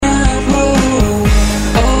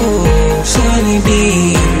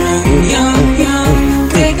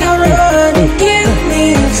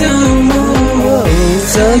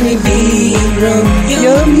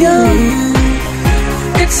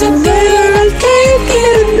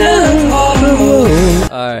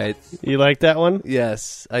Nights. You like that one?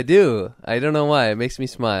 Yes, I do. I don't know why. It makes me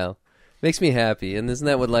smile. Makes me happy. And isn't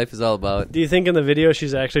that what life is all about? Do you think in the video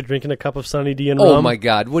she's actually drinking a cup of Sunny D and rum? Oh, my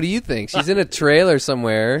God. What do you think? She's in a trailer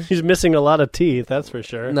somewhere. She's missing a lot of teeth, that's for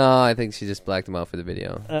sure. No, I think she just blacked them out for the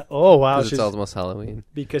video. Oh, wow. Because it's almost Halloween.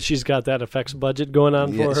 Because she's got that effects budget going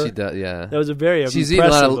on for her? She does, yeah. That was a very She's impressive eating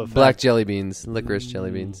a lot of effect. black jelly beans, licorice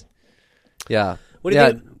jelly beans. Yeah. What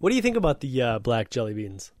do you think about the black jelly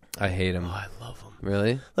beans? I hate them. Oh, I love them.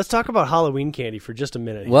 Really? Let's talk about Halloween candy for just a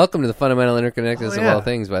minute. Welcome to the fundamental interconnectedness of all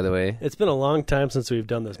things, by the way. It's been a long time since we've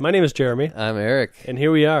done this. My name is Jeremy. I'm Eric. And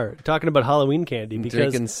here we are, talking about Halloween candy.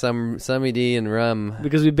 Drinking some Sunny D and rum.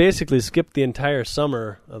 Because we basically skipped the entire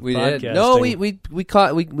summer of podcasting. Did. No, we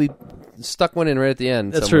stuck one in right at the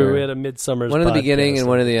end. That's somewhere. true. We had a midsummer's one in the beginning and podcasting.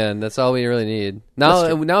 one at the end. That's all we really need. Now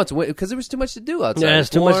it's because there was too much to do outside. Yeah, it's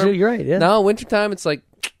too much to do. You're right. Yeah. Now wintertime, it's like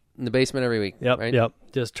in the basement every week. Yep. Right? Yep.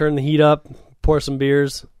 Just turn the heat up, pour some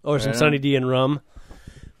beers or some Sunny D and rum.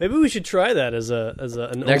 Maybe we should try that as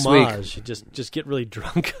an Next homage. Week. Just get really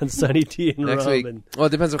drunk on Sunny D and Next rum week. and well, it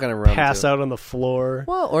depends what kind of rum. Pass out on the floor.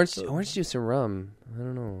 Well, orange juice and rum. I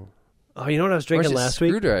don't know. Oh, you know what I was drinking last week?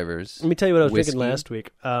 Screwdrivers. Let me tell you what I was drinking last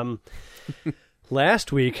week.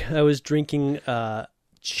 Last week I was drinking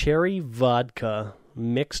cherry vodka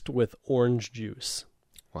mixed with orange juice.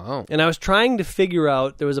 Wow. And I was trying to figure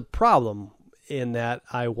out, there was a problem in that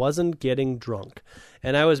I wasn't getting drunk.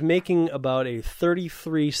 And I was making about a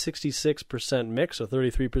 33-66% mix, so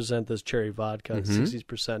 33% this cherry vodka and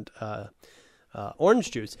 60%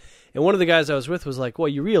 orange juice. And one of the guys I was with was like, well,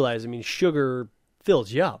 you realize, I mean, sugar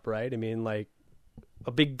fills you up, right? I mean, like,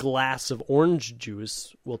 a big glass of orange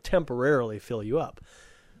juice will temporarily fill you up.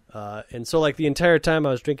 And so, like, the entire time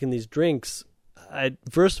I was drinking these drinks,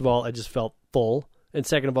 first of all, I just felt full. And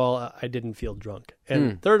second of all, I didn't feel drunk.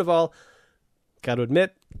 And third of all, got to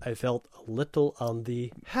admit, I felt a little on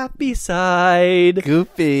the happy side.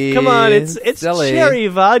 Goofy. Come on, it's silly. Cherry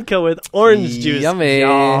vodka with orange juice, Yummy.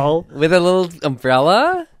 y'all. With a little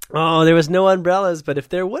umbrella? Oh, there was no umbrellas, but if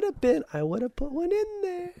there would have been, I would have put one in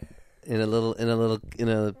there. In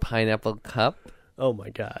a pineapple cup? Oh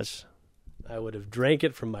my gosh. I would have drank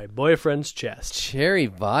it from my boyfriend's chest. Cherry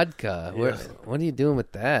vodka. Yeah. What are you doing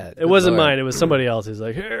with that? It wasn't mine. It was somebody else. He's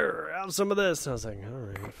like, here, have some of this. And I was like, all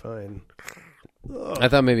right, fine. Oh, I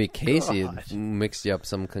thought maybe Casey had mixed you up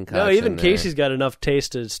some concoction. No, even there. Casey's got enough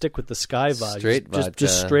taste to stick with the Sky vodka. Vodka.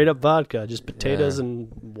 Just straight up vodka. Just potatoes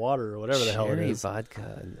and water or whatever the hell it is. Cherry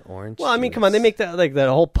vodka and orange Well, I mean, juice. come on. They make that like that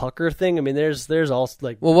whole pucker thing. I mean, there's all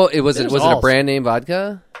like. Well, was it there's a all- brand name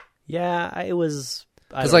vodka? Yeah, it was.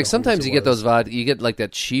 Because like sometimes you get those vodka, you get like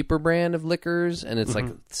that cheaper brand of liquors, and it's like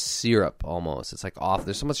syrup almost. It's like off.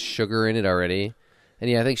 There's so much sugar in it already, and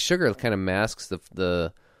yeah, I think sugar kind of masks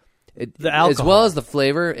the alcohol as well as the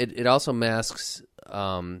flavor. It also masks.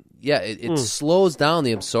 It slows down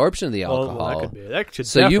the absorption of the alcohol. That could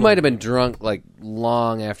so you definitely might have been drunk like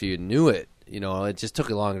long after you knew it. You know, it just took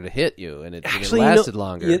it longer to hit you, and it lasted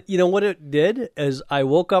longer. You know what it did is I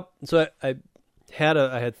woke up. So I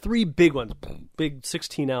had three big ones, big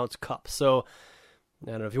 16-ounce cups. So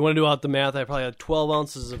I don't know if you want to do out the math. I probably had 12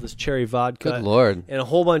 ounces of this cherry vodka. Good Lord! And a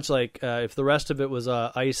whole bunch if the rest of it was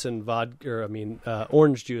ice and vodka, or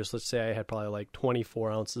orange juice. Let's say I had probably like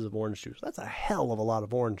 24 ounces of orange juice. That's a hell of a lot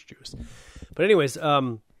of orange juice. But anyways,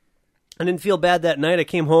 I didn't feel bad that night. I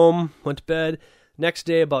came home, went to bed. Next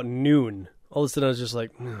day about noon, all of a sudden I was just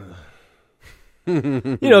like.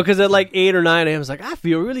 Because at like 8 or 9 a.m. I was like, I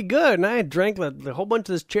feel really good. And I drank a whole bunch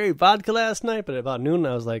of this cherry vodka last night, but at about noon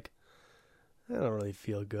I was like, I don't really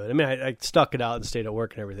feel good. I mean, I stuck it out and stayed at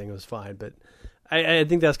work and everything. It was fine. But I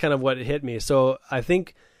think that's kind of what hit me. So I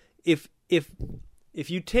think if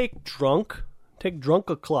you take drunk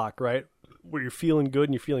o'clock, right, where you're feeling good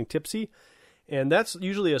and you're feeling tipsy, and that's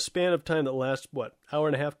usually a span of time that lasts, hour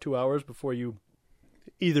and a half, 2 hours before you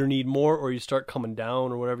either need more or you start coming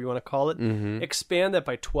down or whatever you want to call it. Expand that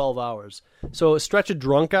by 12 hours. So stretch a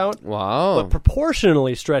drunk out. Wow. But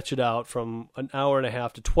proportionally stretch it out from an hour and a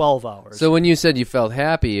half to 12 hours. So when you said you felt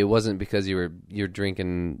happy, it wasn't because you were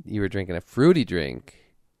drinking a fruity drink.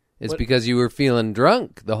 It's because you were feeling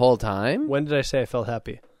drunk the whole time. When did I say I felt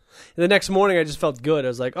happy? And the next morning I just felt good. I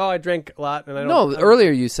was like, oh, I drank a lot and I don't. No,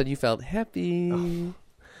 earlier you said you felt happy. Oh.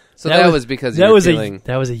 So that was because you were feeling...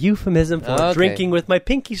 That was a euphemism for drinking with my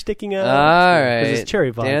pinky sticking out. All right. It's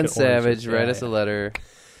cherry vodka. Dan Savage, write us a letter.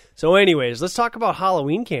 So anyways, let's talk about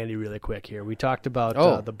Halloween candy really quick here. We talked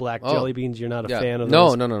about the black jelly beans. You're not a fan of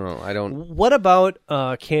those? No, I don't. What about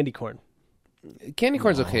candy corn? Candy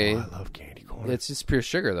corn's okay. I love candy corn. It's just pure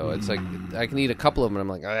sugar, though. It's like I can eat a couple of them, and I'm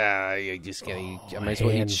like, I just can't eat. I might as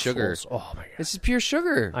well eat sugar. Oh my god, It's just pure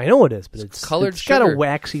sugar. I know it is, but it's colored It's got a sugar.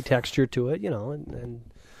 waxy texture to it, and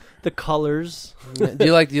the colors. Do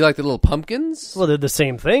you like the little pumpkins? Well, they're the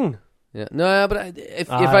same thing. Yeah. No, but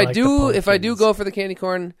if I I like do the pumpkins. go for the candy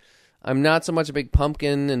corn, I'm not so much a big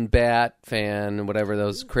pumpkin and bat fan and whatever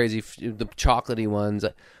those crazy the chocolatey ones.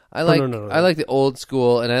 I like no. I like the old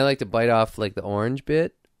school, and I like to bite off like the orange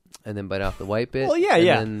bit and then bite off the white bit. Well, yeah, and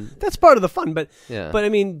yeah, then- that's part of the fun. But Yeah. but I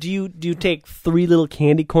mean, do you take 3 little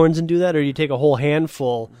candy corns and do that, or do you take a whole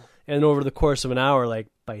handful and over the course of an hour, like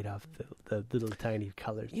bite off the little tiny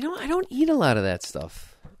colors? You know, I don't eat a lot of that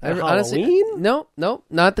stuff. At Honestly, Halloween? no,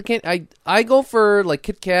 not the candy. I go for like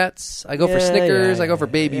Kit Kats. I go for Yeah, Snickers. yeah, I go for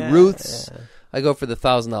Baby yeah, Ruths. yeah. I go for the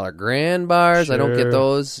 $1,000 grand bars. I don't Sure. get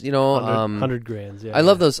those. You know, 100 grands. Yeah, I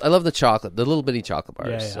love those. I love the chocolate, the little bitty chocolate bars.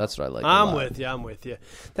 Yeah, yeah. That's what I like. a I'm lot. with you.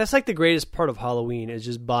 That's like the greatest part of Halloween is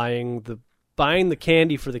just buying the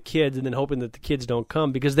candy for the kids and then hoping that the kids don't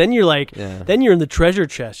come, because then you're like, Yeah. then you're in the treasure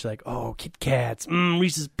chest. You're like, oh, Kit Kats,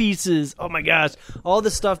 Reese's Pieces. Oh my gosh, all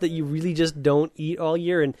the stuff that you really just don't eat all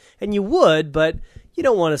year, and you would, but you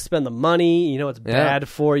don't want to spend the money. You know it's bad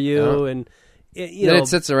for you, and you Then know. it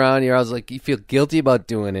sits around. You're always like, you feel guilty about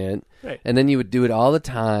doing it, Right. and then you would do it all the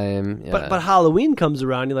time. Yeah. But Halloween comes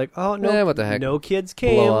around, you're like, oh no, what the heck? no kids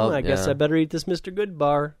came. Blow up, I guess yeah. I better eat this Mr. Good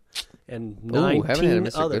bar, and Ooh, 19 haven't had a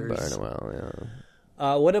Mr. others. Good bar in a while.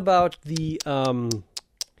 Yeah. What about the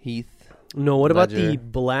Heath. no? What about Ledger. the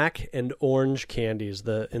black and orange candies?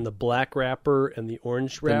 In the black wrapper and the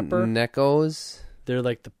orange wrapper. The Neckos. They're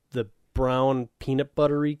like the brown peanut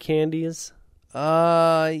buttery candies.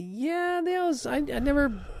 Yeah, they always. I never.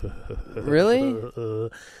 Really?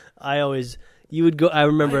 You would go. I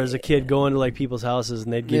remember as a kid going to like people's houses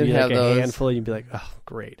and they'd give You'd you like have a those. handful. And you'd be like, oh,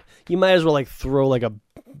 great. You might as well like throw like a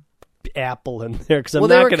apple in there because I'm Well,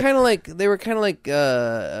 not they were gonna. kind of like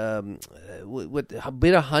with a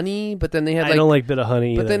bit of honey, but then they had I like. don't like bit of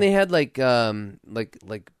honey. But either. then they had like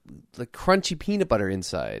crunchy peanut butter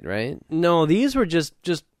inside, right? No, these were just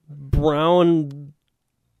brown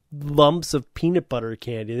lumps of peanut butter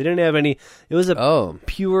candy. They didn't have any. It was a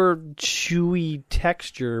pure chewy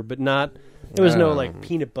texture, but not. There was no like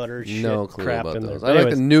peanut butter shit No clue crap about in those. there. I But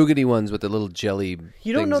like the nougaty ones with the little jelly.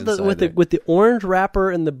 you don't know things the inside with the orange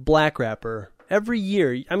wrapper and the black wrapper every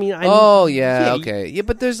year. I mean, okay, yeah,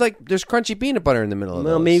 but there's crunchy peanut butter in the middle of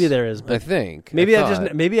Well, those. maybe there is. But I think maybe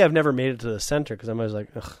thought. maybe I've never made it to the center because I'm always like,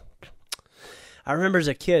 ugh. I remember as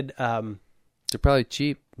a kid. They're probably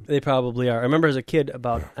cheap. They probably are. I remember as a kid,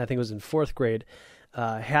 about I think it was in 4th grade,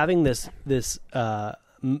 having this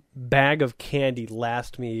bag of candy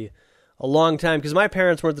last me a long time because my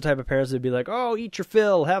parents weren't the type of parents that'd be like, "Oh, eat your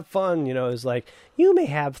fill, have fun." You know, it was like you may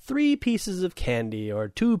have 3 pieces of candy or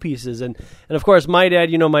 2 pieces, and of course my dad,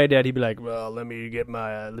 he'd be like, "Well, let me get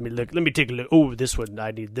my let me take a look. Oh, this one,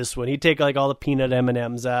 I need this one." He'd take like all the peanut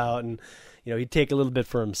M&Ms out, and he'd take a little bit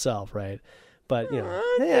for himself, right? But I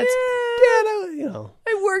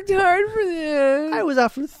worked hard for this. I was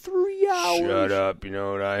out for 3 hours. Shut up! You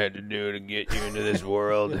know what I had to do to get you into this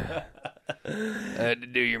world. I had to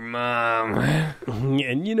do your mom.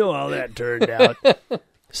 And you know how that turned out.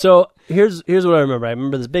 So here's what I remember. I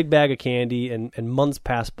remember this big bag of candy, and months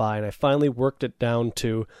passed by, and I finally worked it down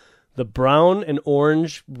to the brown and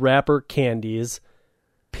orange wrapper candies,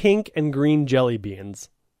 pink and green jelly beans.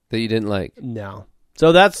 That you didn't like. No.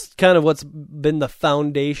 So that's kind of what's been the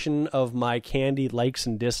foundation of my candy likes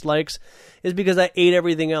and dislikes, is because I ate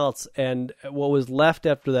everything else, and what was left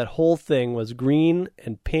after that whole thing was green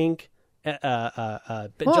and pink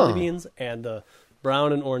jelly beans and the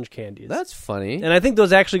brown and orange candies. That's funny. And I think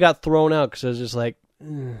those actually got thrown out because I was just like,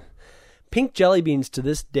 pink jelly beans to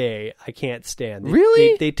this day I can't stand.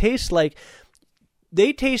 Really? They taste like.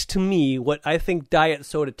 They taste to me what I think diet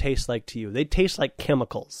soda tastes like to you. They taste like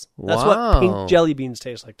chemicals. That's what pink jelly beans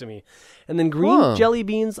taste like to me. And then green jelly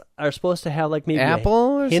beans are supposed to have like maybe apple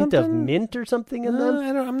or a hint of something? mint or something in them.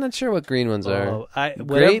 I'm not sure what green ones are.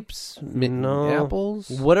 Grapes? No. Apples?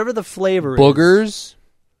 Whatever the flavor is. Boogers?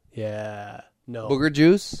 Yeah. No. Booger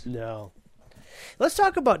juice? No. Let's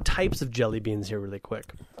talk about types of jelly beans here really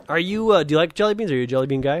quick. Are you, do you like jelly beans? Are you a jelly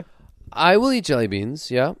bean guy? I will eat jelly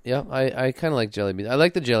beans. Yeah. I kind of like jelly beans. I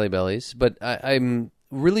like the Jelly Bellies, but I'm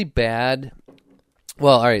really bad.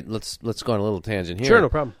 Well, all right. Let's go on a little tangent here. Sure, no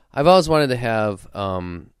problem. I've always wanted to have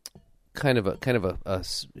kind of a.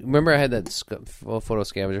 Remember, I had that photo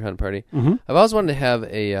scavenger hunt party. Mm-hmm. I've always wanted to have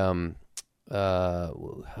a I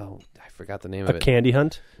forgot the name of it. A candy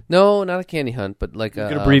hunt? No, not a candy hunt, but like You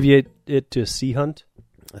could abbreviate it to a sea hunt.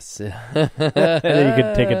 and then you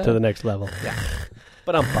can take it to the next level. Yeah.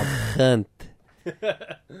 But I'm pumped. Hunt.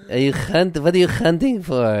 Are you What are you hunting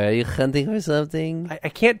for? Are you hunting for something? I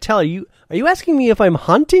can't tell. Are you asking me if I'm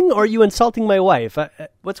hunting or are you insulting my wife?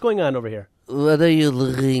 What's going on over here? What are you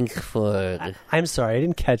looking for? I'm sorry, I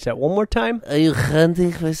didn't catch that. One more time. Are you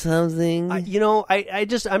hunting for something?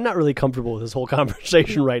 I'm not really comfortable with this whole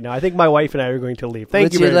conversation right now. I think my wife and I are going to leave.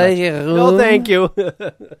 Thank you Would very you much. like a room? No, thank you.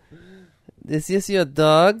 Is this your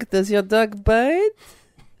dog? Does your dog bite?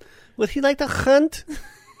 Would he like to hunt?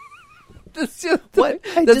 Does your What?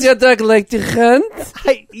 your dog like to hunt?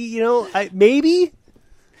 Maybe.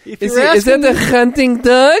 If Is you're that a hunting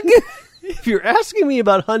dog? if you're asking me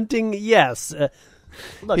about hunting, yes.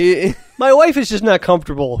 Look, my wife is just not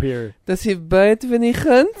comfortable here. Does he bite when he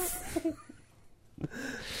hunts?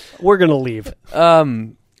 We're gonna leave.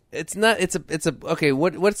 It's not. It's a. Okay.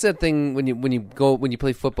 What's that thing when you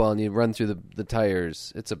play football and you run through the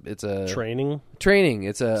tires? It's a Training.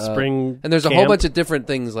 It's a Spring and there's a camp. whole bunch of different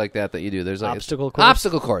things like that you do. There's like Obstacle course?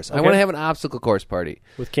 Obstacle course. I Okay. want to have an obstacle course party.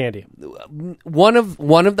 With candy. One of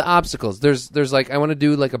the obstacles. There's like I want to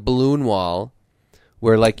do like a balloon wall,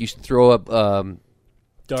 where like you throw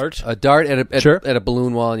Dart. a dart at Sure. a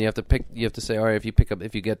balloon wall, and you have to say, all right, if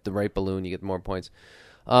you get the right balloon, you get more points.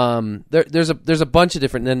 There's a bunch of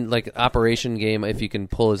different, then like operation game, if you can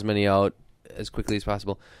pull as many out as quickly as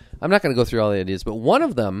possible. I'm not going to go through all the ideas, but one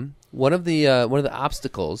of the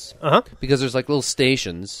obstacles, because there's like little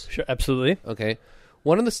stations. Sure, absolutely. Okay,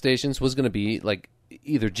 one of the stations was going to be like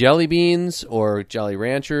either jelly beans or Jolly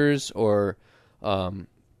Ranchers or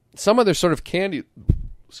some other sort of candy.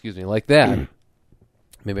 Excuse me, like that.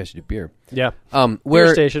 Maybe I should do beer. Yeah. Where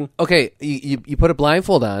Beer station. Okay, you put a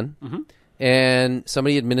blindfold on, and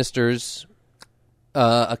somebody administers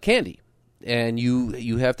a candy, and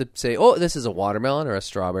you have to say, "Oh, this is a watermelon or a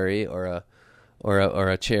strawberry or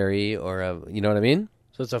a cherry or a," you know what I mean?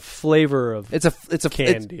 So it's a flavor of It's a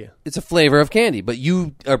candy. It's a flavor of candy, but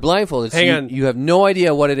you are blindfolded. Hang so on. You have no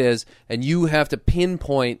idea what it is, and you have to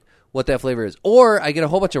pinpoint what that flavor is. Or I get a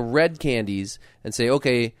whole bunch of red candies and say,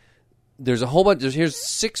 okay, there's a whole bunch. Here's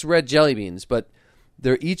 6 red jelly beans, but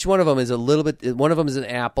each one of them is a little bit. One of them is an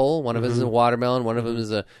apple. One of them is a watermelon. One of them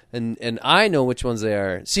is and I know which ones they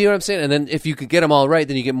are. See what I'm saying? And then if you could get them all right,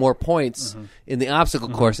 then you get more points in the obstacle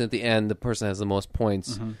course. And at the end, the person has the most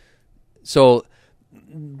points. So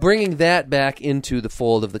bringing that back into the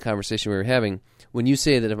fold of the conversation we were having, when you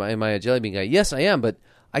say that am I a jelly bean guy? Yes, I am, but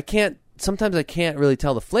I can't. Sometimes I can't really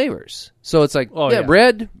tell the flavors. So it's like,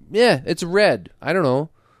 red. Yeah, it's red. I don't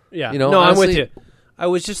know. Yeah. You know, no, honestly, I'm with you. I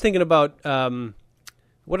was just thinking about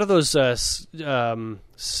what are those starbursts?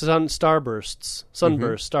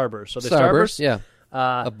 Sunburst, starburst. Are they starbursts? Yeah.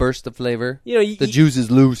 A burst of flavor. The juice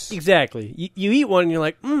is loose. Exactly. You eat one and you're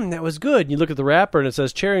like, that was good. And you look at the wrapper and it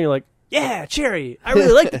says cherry and you're like, yeah, cherry. I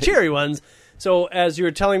really like the cherry ones. So as you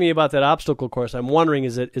were telling me about that obstacle course, I'm wondering,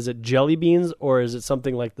 is it jelly beans or is it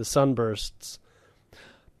something like the sunbursts?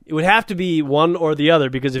 It would have to be one or the other,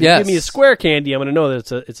 because if you give me a square candy, I'm going to know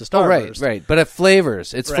that it's a starburst. Right. But it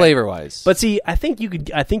flavors. It's flavor-wise. But see, I think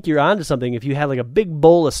you're onto something. If you had like a big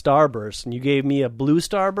bowl of starburst and you gave me a blue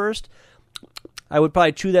starburst, I would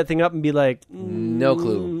probably chew that thing up and be like, no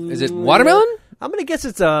clue. Is it watermelon? I'm going to guess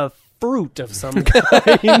it's a fruit of some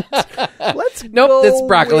kind. Nope, it's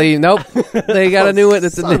broccoli. Nope, they got a new one.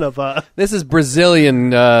 This is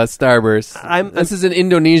Brazilian starburst. This is in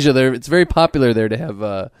Indonesia. It's very popular there to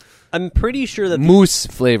have. I'm pretty sure that mousse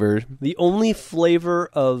flavor. The only flavor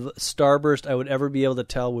of starburst I would ever be able to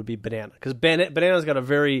tell would be banana, because banana's got a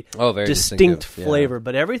very distinct flavor,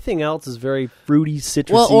 but everything else is very fruity,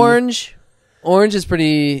 citrusy. Well, orange. Orange is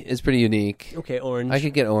pretty unique. Okay, orange. I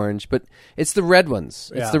could get orange, but it's the red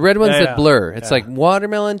ones. It's the red ones that blur. It's like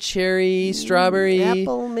watermelon, cherry, strawberry,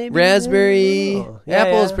 apple, maybe raspberry.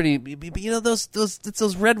 Apple is pretty. But those it's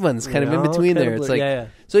those red ones kind of in between there. It's like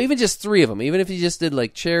so even just 3 of them. Even if you just did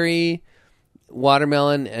like cherry,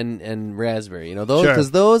 watermelon, and raspberry. Those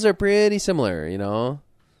because those are pretty similar. I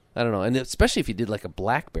don't know, and especially if you did like a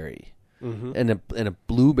blackberry. And a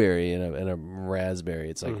blueberry and a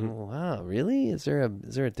raspberry. It's like, wow, really? Is there a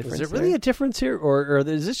difference? Is there really a difference here, or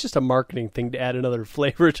is this just a marketing thing to add another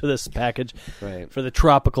flavor to this package for the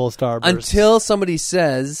tropical starburst? Until somebody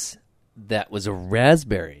says that was a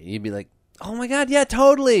raspberry, you'd be like, oh my god, yeah,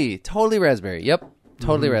 totally raspberry. Yep,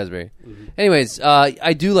 totally raspberry. Anyways,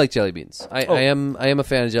 I do like jelly beans. I am a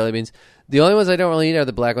fan of jelly beans. The only ones I don't really eat are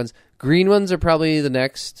the black ones. Green ones are probably the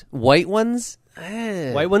next. White ones.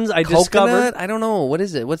 White ones I coconut? discovered. I don't know. What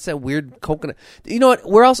is it? What's that weird coconut? You know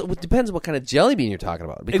what? It depends on what kind of jelly bean you're talking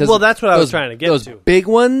about. Because that's what I was trying to get to. Those big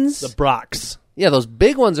ones. The Brock's. Yeah, those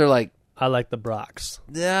big ones are like I like the Brock's.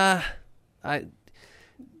 Yeah, the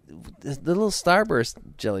little Starburst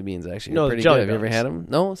jelly beans actually No, are pretty Jelly good. Have you ever Bellies. had them?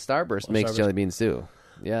 No, Starburst makes Starburst. jelly beans too.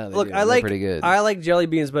 Yeah, they Look, do. I They're like pretty good. I like jelly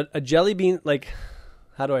beans, but a jelly bean, like,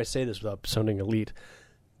 how do I say this without sounding elite?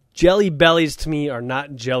 Jelly Bellies to me are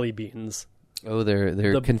not jelly beans. Oh,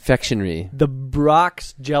 they're confectionery. The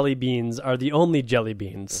Brock's jelly beans are the only jelly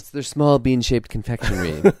beans. They're small bean-shaped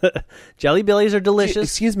confectionery. Jelly Bellies are delicious.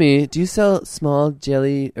 Excuse me, do you sell small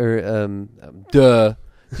jelly or duh?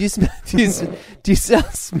 Do you sell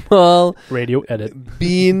small Radio edit.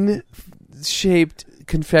 bean-shaped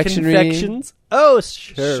confectionery? Confections? Oh,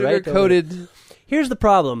 sure. Sugar-coated, Here's the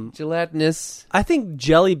problem. gelatinous. I think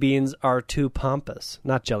jelly beans are too pompous.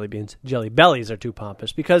 Not jelly beans. Jelly Bellies are too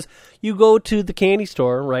pompous because you go to the candy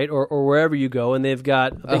store, right, or wherever you go, and they've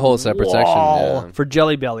got A whole separate section, wall yeah. for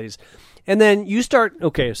Jelly Bellies. And then you start,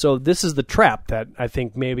 okay, so this is the trap that I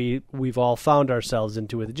think maybe we've all found ourselves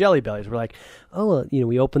into with the Jelly Bellies. We're like, oh,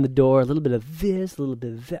 we open the door, a little bit of this, a little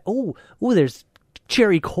bit of that. Oh, there's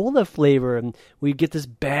cherry cola flavor, and we get this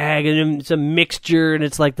bag, and it's a mixture, and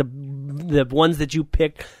it's like the ones that you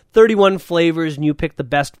picked, 31 flavors, and you pick the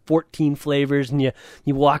best 14 flavors, and you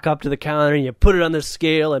walk up to the counter, and you put it on the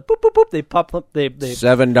scale, and boop, boop, boop, they pop up, they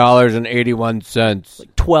 $7.81.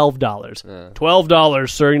 $12. $12,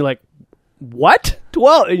 sir. And you're like, what?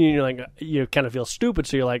 12? And you're like, you kind of feel stupid,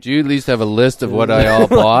 so you're like, Do you at least have a list of what I all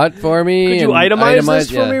bought for me? could you and itemize this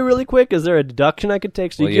for yeah. me really quick? Is there a deduction I could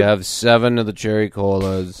take? So Well, you have 7 of the cherry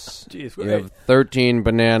colas. Jeez, You right. have 13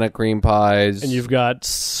 banana cream pies. And you've got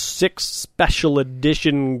 6 special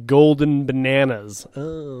edition golden bananas.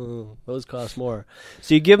 Oh, those cost more.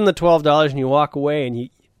 So you give them the $12 and you walk away, and you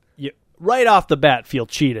right off the bat feel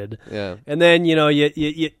cheated. Yeah. And then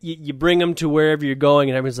you bring them to wherever you're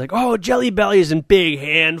going, and everyone's like, "Oh, Jelly Bellies!" and big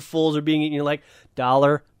handfuls are being eaten. You're like,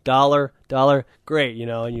 $1, great,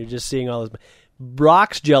 and you're just seeing all this.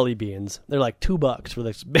 Brock's jelly beans, they're like $2 for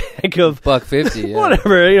this bag of $1.50, yeah.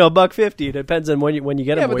 whatever, $1.50. It depends on when you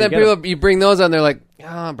get them. Yeah, but then you bring those on, they're like,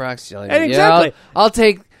 Brock's jelly beans. Exactly. Yeah, I'll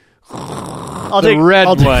take I'll the take red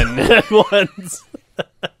I'll take one. red ones.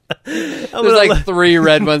 There's like 3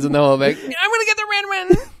 red ones in the whole bag. I'm going to get the red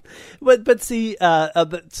one. But see,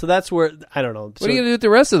 so that's where I don't know. What are you going to do with the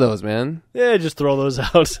rest of those, man? Yeah, just throw those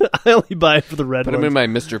out. I only buy it for the red Put ones. them in my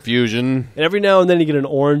Mr. Fusion. And every now and then you get an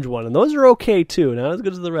orange one, and those are okay too. Not as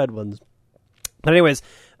good as the red ones. But anyways,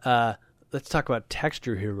 let's talk about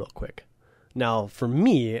texture here real quick. Now, for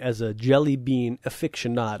me, as a jelly bean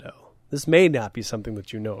aficionado, this may not be something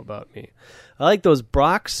that you know about me. I like those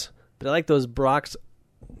Brock's, but I like those Brock's.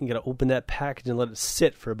 You got to open that package and let it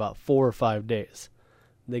sit for about 4 or 5 days.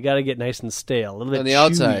 They got to get nice and stale, a little bit On the chewy,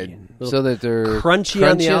 outside, little so that they're crunchy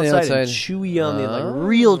on the outside and chewy on the like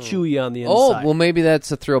real chewy on the inside. Oh, well, maybe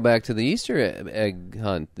that's a throwback to the Easter egg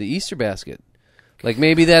hunt, the Easter basket. Like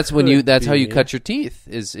maybe that's when that's how you cut your teeth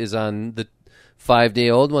is on the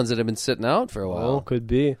 5-day-old ones that have been sitting out for a while, Oh, could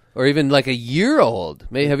be. or even like a year-old.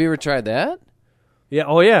 Have you ever tried that? Yeah.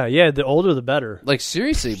 Oh, yeah. The older, the better. Like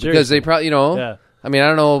seriously, because they probably Yeah. I mean,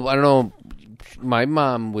 I don't know. My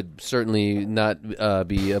mom would certainly not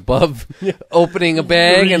be above opening a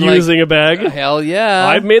bag and using a bag. Hell yeah!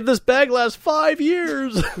 I've made this bag last 5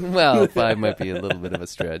 years. Well, 5 might be a little bit of a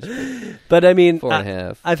stretch. But I mean,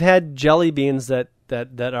 4.5. I've had jelly beans that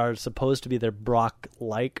are supposed to be their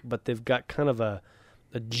Brock-like, but they've got kind of a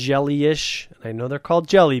jelly-ish. And I know they're called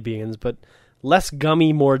jelly beans, but less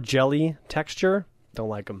gummy, more jelly texture. Don't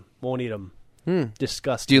like them. Won't eat them.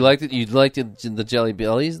 Disgusting. Do you like it? You like the Jelly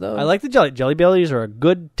Bellies though? I like the Jelly Bellies are a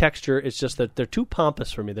good texture. It's just that they're too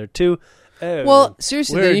pompous for me. They're too. Well,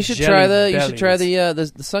 seriously, we're then you should Jelly try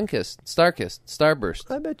Bellies. the Sunkist, Starkist,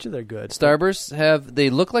 Starburst. I bet you they're good. Starbursts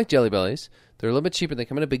they look like Jelly Bellies. They're a little bit cheaper. They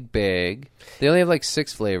come in a big bag. They only have like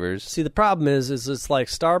 6 flavors. See, the problem is it's like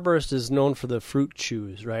Starburst is known for the fruit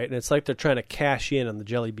chews, right? And it's like they're trying to cash in on the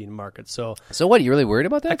jelly bean market. So what? Are you really worried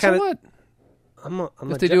about that? kinda- So what? I'm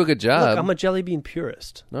If they do a good job. Look, I'm a jelly bean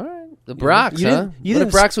purist. All right, the Brock's, you huh? didn't- you What if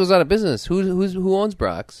didn't Brock's goes out of business? Who owns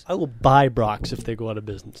Brock's? I will buy Brock's if they go out of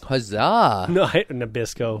business. Huzzah! No,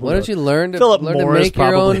 Nabisco. Why don't you learn to Philip learn to Morris make your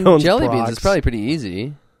probably own owns jelly beans? Brock's. It's probably pretty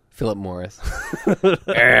easy. Philip Morris.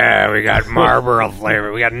 Yeah, we got Marlboro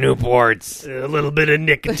flavor. We got Newports. A little bit of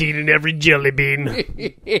nicotine in every jelly bean.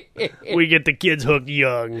 We get the kids hooked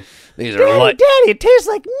young. These are light. Daddy, it tastes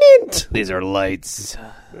like mint. These are lights.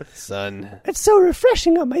 Son. It's so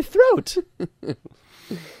refreshing on my throat.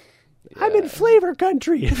 I'm in flavor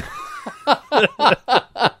country.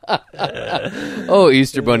 Oh,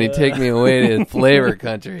 Easter Bunny, take me away to flavor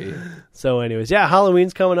country. So, anyways, yeah,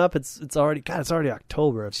 Halloween's coming up. It's already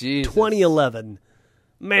October. It's Jesus. 2011.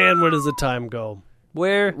 Man, where does the time go?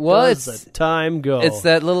 Where Well, does the time go? It's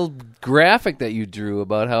that little graphic that you drew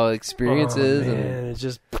about how experience is. Man, And, it's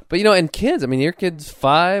just but, and kids, I mean, your kid's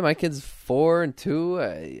 5, my kid's 4 and 2.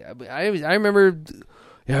 I remember,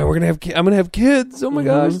 I'm going to have kids. Oh, my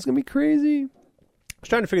gosh, it's going to be crazy. I was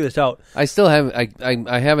trying to figure this out. I still haven't,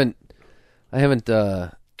 I haven't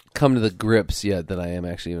come to the grips yet that I am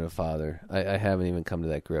actually even a father. I haven't even come to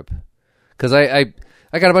that grip. Because I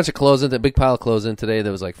got a bunch of clothes in, a big pile of clothes in today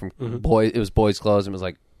that was like from boys. It was boys' clothes, and it was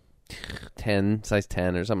like 10, size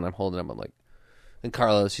 10 or something. I'm holding them. I'm like, and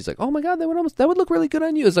Carla, she's like, "Oh my god, that would look really good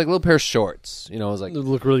on you." It's like a little pair of shorts, It was like, It would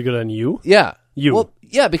look really good on you. yeah, You. Well,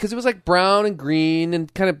 yeah, because it was like brown and green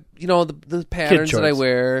and kind of the patterns that I shorts.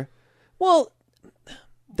 wear. Well,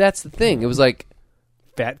 that's the thing. It was like,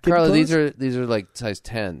 Fat kid Carla, clothes? these are like size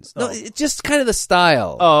 10s. No, Oh. it's just kind of the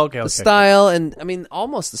style. Oh, okay. The style, and I mean,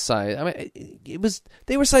 almost the size. I mean,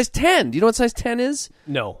 they were size 10. Do you know what size 10 is?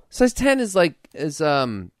 No. Size 10 is like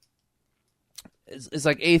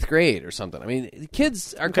like 8th grade or something. I mean,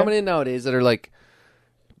 kids are coming in nowadays that are like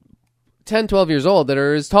 10, 12 years old that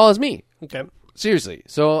are as tall as me. Okay. Seriously.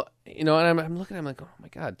 So, and I'm looking, I'm like, oh my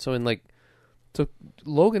god. So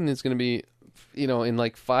Logan is going to be, in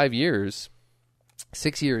like 5 years,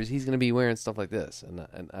 6 years, he's going to be wearing stuff like this,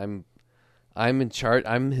 and I'm in charge.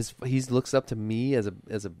 He looks up to me as a.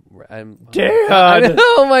 Dad!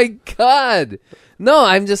 Oh my god! No,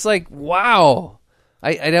 I'm just like, wow.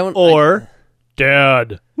 I don't. Or,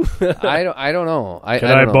 Dad, I don't know. can I I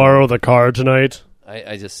don't know. borrow the car tonight?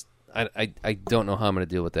 I just. I don't know how I'm going to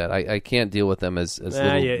deal with that. I can't deal with them as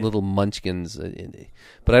yeah. little munchkins,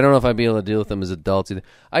 but I don't know if I'll be able to deal with them as adults either.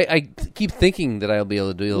 I keep thinking that I'll be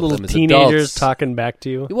able to deal with Little them as teenagers adults. talking back to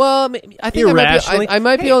you. Well, I think Irrationally? I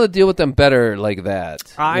might be able to deal with them better like that.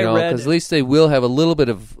 I read- because at least they will have a little bit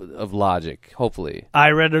of logic, hopefully.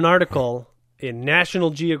 I read an article in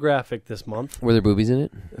National Geographic this month. Were there boobies in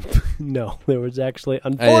it? No, there was actually, I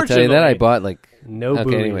unfortunately, didn't tell you that. I bought no okay,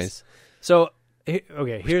 boobies. anyways. So,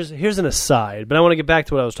 okay, here's an aside, but I want to get back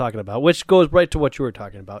to what I was talking about, which goes right to what you were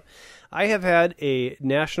talking about. I have had a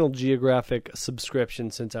National Geographic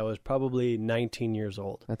subscription since I was probably 19 years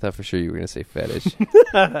old. I thought for sure you were going to say fetish.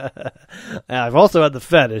 I've also had the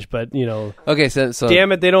fetish, but Okay, so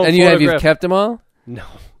damn it, they don't. And you've photograph- kept them all? No,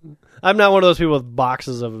 I'm not one of those people with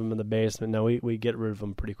boxes of them in the basement. No, we get rid of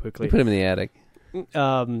them pretty quickly. You put them in the attic.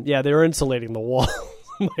 Yeah, they were insulating the walls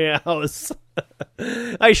of my house.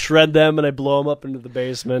 I shred them and I blow them up into the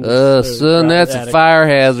basement. Son, that's a attic. fire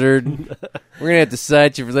hazard. We're going to have to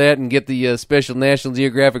cite you for that and get the special National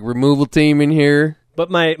Geographic removal team in here.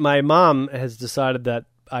 But my mom has decided that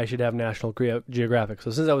I should have National Geographic.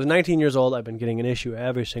 So since I was 19 years old, I've been getting an issue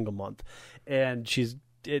every single month, and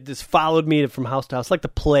it just followed me from house to house like the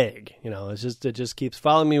plague. It just keeps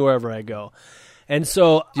following me wherever I go. And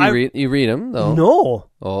so Do you read them though? No,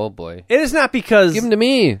 Oh boy. it is not because Give them to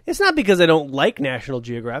me. It's not because I don't like National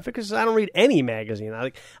Geographic. Because I don't read any magazine.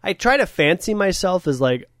 I try to fancy myself as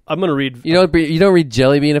like I'm going to read. You don't read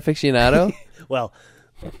Jelly Bean Aficionado? Well,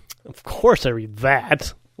 of course I read that.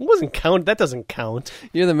 It wasn't count. That doesn't count.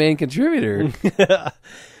 You're the main contributor.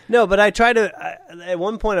 No, but I try to. At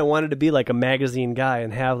one point, I wanted to be like a magazine guy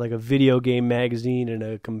and have like a video game magazine and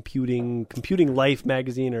a computing life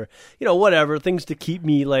magazine, or whatever things to keep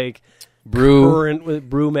me like Brew. current with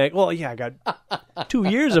Brew mag. Well, yeah, I got 2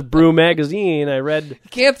 years of Brew magazine. I read. You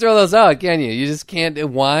can't throw those out, can you? You just can't.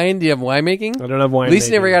 Wine? Do you have winemaking? I don't have wine. At least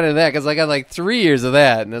you never got into that, because I got like 3 years of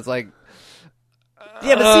that, and it's like,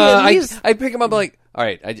 Yeah, but see, at least I pick them up like, all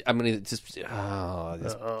right, I'm gonna just, no,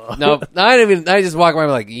 I just walk around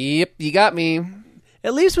like, yep, you got me.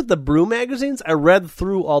 at least with the Brew magazines, I read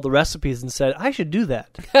through all the recipes and said I should do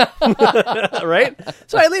that. Right?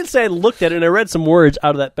 So at least I looked at it and I read some words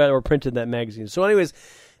out of that or printed in that magazine. So, anyways,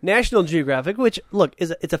 National Geographic, which look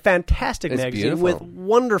it's a fantastic It's magazine beautiful. with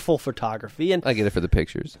wonderful photography, and I get it for the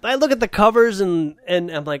pictures. I look at the covers and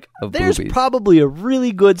I'm like, Of there's boobies. probably a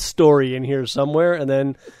really good story in here somewhere, and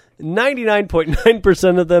then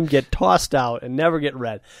 99.9% of them get tossed out and never get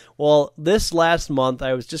read. Well, this last month,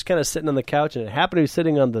 I was just kind of sitting on the couch, and it happened to be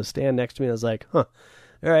sitting on the stand next to me, and I was like, all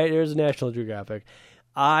right, here's a National Geographic.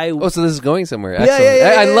 Oh, so this is going somewhere. Yeah, Excellent.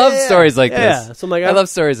 yeah, I love stories like yeah. this. So I'm like, I love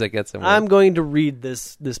stories that get somewhere. I'm going to read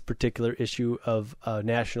this particular issue of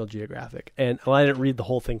National Geographic. And I didn't read the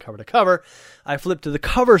whole thing cover to cover. I flipped to the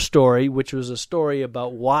cover story, which was a story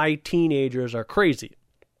about why teenagers are crazy.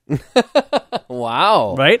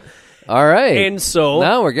 Wow. Right? All right. And so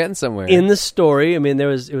now we're getting somewhere. in the story, I mean, it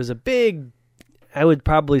was a big, I would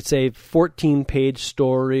probably say 14-page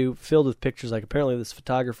story filled with pictures. Like apparently this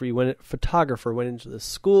photographer went into the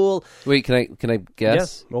school. Wait, can I guess?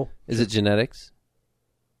 Yes. Oh. Is it genetics?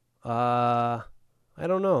 I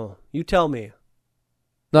don't know. You tell me.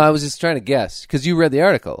 No, I was just trying to guess because you read the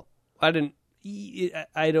article. I didn't.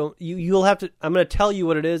 I don't. You'll have to. I'm going to tell you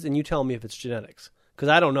what it is, and you tell me if it's genetics because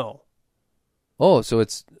I don't know. Oh, so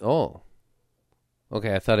it's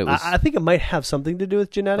okay. I thought it was. I think it might have something to do with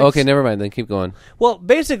genetics. Okay, never mind. Then keep going. Well,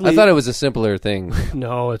 basically, I thought it was a simpler thing.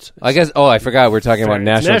 no, it's. I guess. Oh, I forgot. We're talking about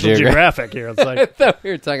National Geographic here. It's I like thought we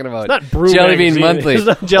were talking about not Brew Jelly Bean Magazine. Monthly. It's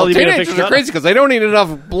not Jelly Bean. Teenagers are crazy because they don't eat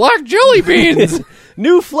enough black jelly beans.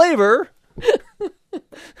 New flavor.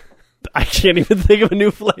 I can't even think of a new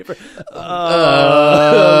flavor.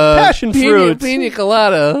 Passion fruit. Pina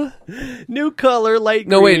colada. New color, light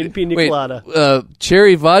green, pina colada.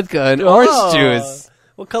 Cherry vodka and orange juice.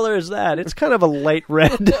 What color is that? It's kind of a light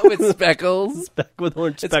red. With speckles. With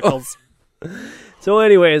orange speckles. So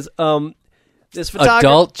anyways, this photographer...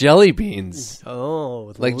 Adult jelly beans. Oh,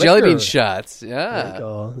 with like liquor. jelly bean shots. Yeah.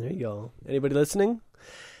 There you go. Anybody listening?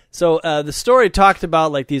 So the story talked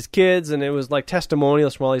about like these kids, and it was like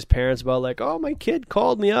testimonials from all these parents about like, oh, my kid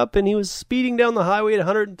called me up and he was speeding down the highway at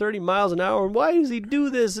 130 miles an hour. And why does he do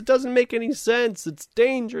this? It doesn't make any sense. It's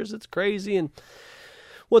dangerous. It's crazy. And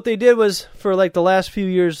what they did was for like the last few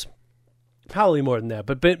years, probably more than that,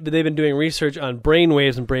 but they've been doing research on brain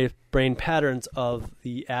waves and brain patterns of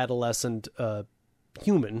the adolescent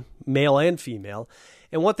human, male and female.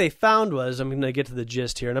 And what they found was, I'm going to get to the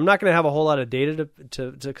gist here, and I'm not going to have a whole lot of data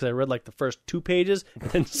to because I read like the first 2 pages and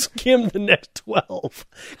then skimmed the next 12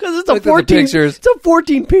 because it's a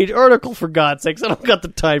 14-page article for God's sakes. I don't got the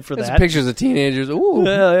time for that. Pictures of teenagers. Ooh,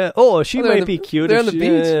 yeah. Oh, she might be cute. They're on the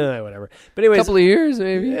beach. Whatever. But anyways, a couple of years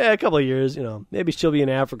maybe. Yeah, a couple of years. You know, maybe she'll be in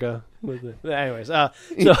Africa. Anyways, so.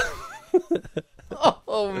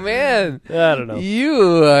 Oh man, I don't know.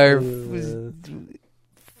 You are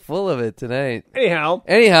full of it tonight. Anyhow,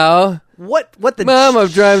 what the Mom, I'm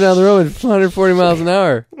driving down the road at 140 miles an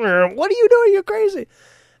hour. What are you doing? You're crazy.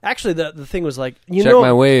 Actually, the thing was like, check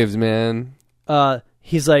my waves, man.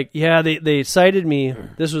 He's like, yeah, they cited me.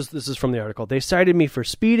 This is from the article. They cited me for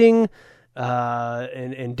speeding,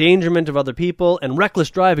 and endangerment of other people, and reckless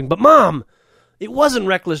driving. But Mom, it wasn't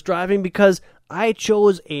reckless driving because I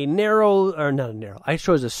chose I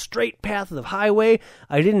chose a straight path of the highway.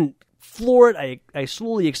 I didn't floor it. I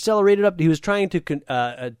slowly accelerated up. He was trying to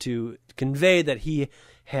convey that he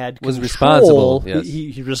was responsible. Yes.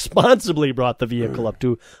 He responsibly brought the vehicle up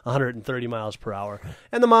to 130 miles per hour.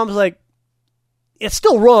 And the mom's like, it's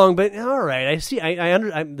still wrong, but all right. I see.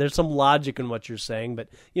 There's some logic in what you're saying, but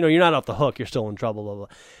you're not off the hook. You're still in trouble. Blah, blah.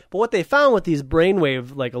 But what they found with these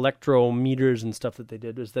brainwave like electrometers and stuff that they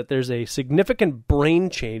did was that there's a significant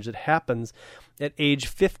brain change that happens at age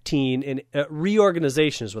 15, and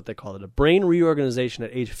reorganization is what they call it. A brain reorganization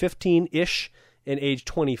at age 15-ish and age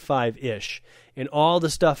 25-ish, and all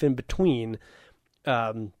the stuff in between.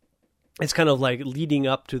 It's kind of like leading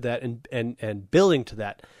up to that and building to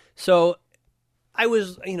that. So. I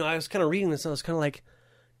was kind of reading this and I was kind of like,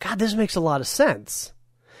 God, this makes a lot of sense.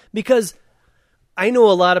 Because I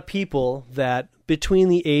know a lot of people that between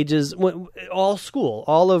the ages,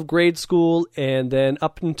 all of grade school and then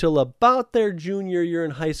up until about their junior year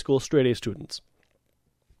in high school, straight A students.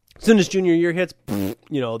 As soon as junior year hits,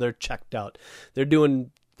 they're checked out.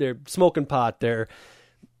 They're smoking pot, they're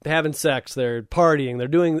having sex, they're partying, they're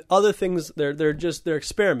doing other things, they're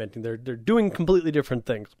experimenting, they're doing completely different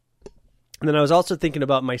things. And then I was also thinking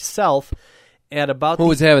about myself at about who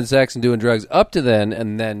was having sex and doing drugs up to then,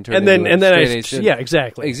 and then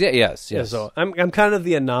exactly. Yes. Yeah, so I'm kind of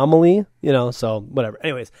the anomaly, So whatever.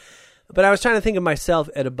 Anyways, but I was trying to think of myself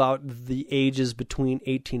at about the ages between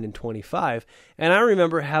 18 and 25, and I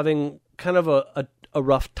remember having kind of a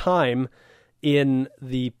rough time in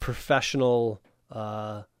the professional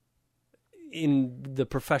world.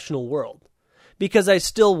 Because I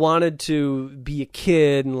still wanted to be a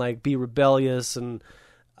kid and like be rebellious and.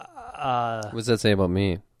 What does that say about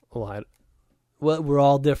me? Well, we're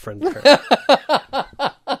all different.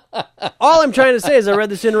 All I'm trying to say is I read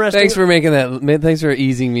this interesting. Thanks for making that. Thanks for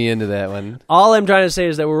easing me into that one. All I'm trying to say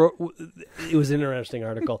is that it was an interesting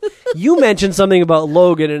article. You mentioned something about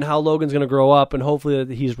Logan and how Logan's going to grow up and hopefully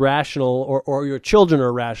that he's rational or your children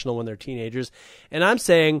are rational when they're teenagers. And I'm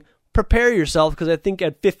saying. Prepare yourself because I think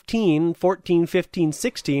at 14, 15,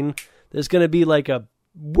 16, there's going to be like a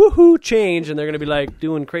woohoo change and they're going to be like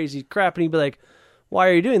doing crazy crap and you'd be like, why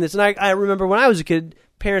are you doing this? And I remember when I was a kid,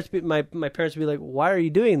 my parents would be like, why are you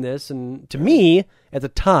doing this? And to me, at the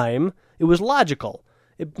time, it was logical.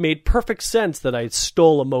 It made perfect sense that I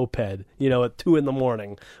stole a moped, at 2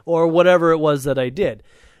 a.m. or whatever it was that I did.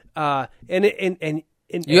 Honestly,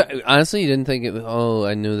 you didn't think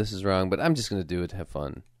I knew this is wrong, but I'm just going to do it to have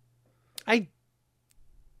fun.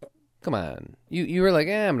 Come on. You were like,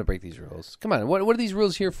 I'm going to break these rules. Come on. What are these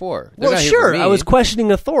rules here for? They're Well, not here for sure. me. I was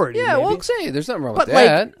questioning authority. Yeah, maybe. well, say there's nothing wrong But, with like,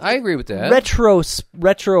 that. I agree with that.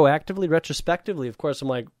 Retrospectively, of course, I'm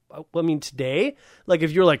like, I mean, today, like,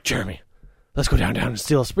 if you're like, Jeremy, let's go down and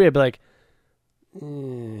steal a spree, I'd be like,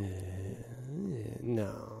 no.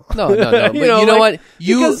 No. But you know what?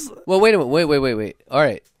 Wait a minute. Wait. All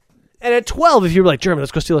right. And at 12, if you're like, Jeremy,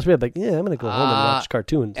 let's go steal a spree, I'd be like, yeah, I'm going to go home and watch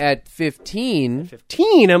cartoons. At 15,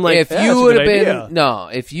 15, I'm like, if yeah, you would have idea.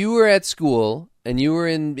 been if you were at school and you were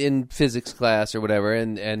in physics class or whatever,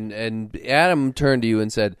 and Adam turned to you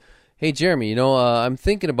and said, "Hey, Jeremy, I'm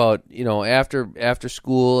thinking about after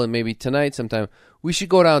school and maybe tonight sometime we should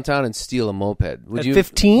go downtown and steal a moped." Would At you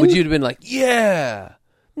 15? Would you have been like, "Yeah"?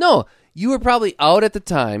 No, you were probably out at the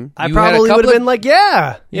time. I You probably would have been like,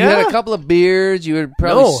 yeah. You had a couple of beers. You were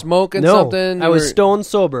probably smoking something. I was stone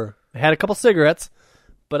sober. I had a couple cigarettes,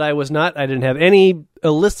 but I was not. I didn't have any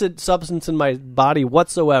illicit substance in my body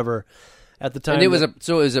whatsoever at the time. And it was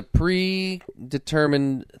a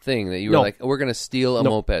predetermined thing that you were like, we're going to steal a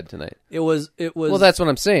moped tonight. It was. Well, that's what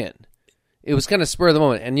I'm saying. It was kind of spur of the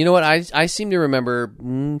moment. And you know what? I seem to remember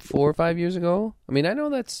 4 or 5 years ago. I mean, I know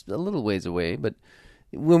that's a little ways away, but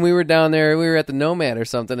when we were down there, we were at the Nomad or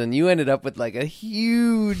something, and you ended up with like a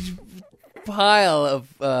huge pile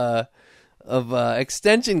of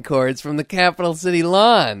extension cords from the Capital City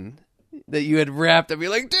lawn that you had wrapped up. You're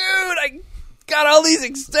like, dude, I got all these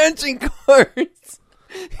extension cords.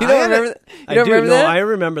 You don't remember that? You don't remember that? I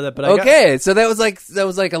remember that. But okay, so that was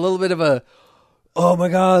like a little bit of a, oh my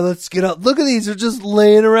God, let's get up. Look at these. They're just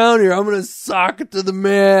laying around here. I'm going to sock it to the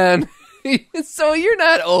man. So you're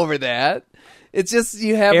not over that. It's just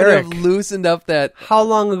you happen to have loosened up that. How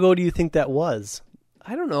long ago do you think that was?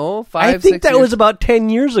 I don't know. 5, I think 6 that years? was about 10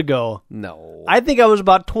 years ago. No. I think I was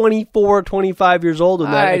about 24, 25 years old. When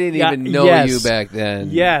I didn't even know you back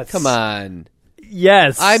then. Yes. Come on.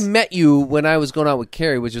 Yes. I met you when I was going out with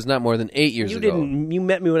Carrie, which was not more than 8 years ago. You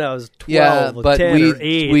met me when I was 12, yeah, but 10 or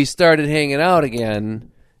 8. we started hanging out again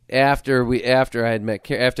after I had met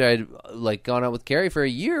Carrie, after I had like gone out with Carrie for a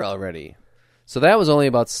year already. So that was only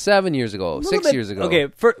about 7 years ago, 6 years ago.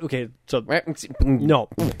 Okay, so no,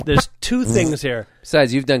 there's two things here.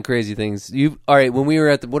 Besides, you've done crazy things. All right, when we were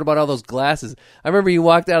at what about all those glasses? I remember you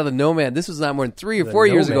walked out of the Nomad. This was not more than 3 or 4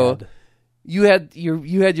 years ago. You had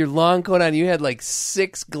your long coat on. You had like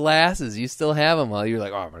 6 glasses. You still have them all. You're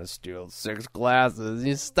like, I'm going to steal 6 glasses.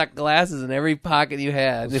 You stuck glasses in every pocket you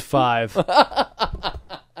had. It was 5.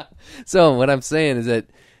 So what I'm saying is that,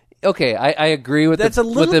 okay, I agree with that's the, a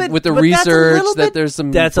little with, bit, with the but research that there's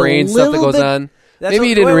some brain stuff that goes on. Maybe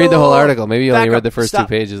you didn't read the whole article. Maybe you only read the first 2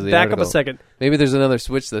 pages of the article. Back up a second. Maybe there's another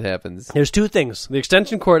switch that happens. There's 2 things. The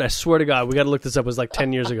extension cord, I swear to God, we got to look this up, was like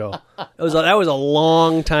 10 years ago. That was a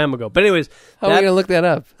long time ago. But anyways. How are we going to look that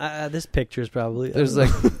up? This picture is probably. There's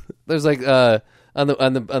like on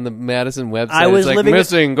the Madison website, I was it's like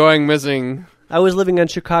going missing. I was living on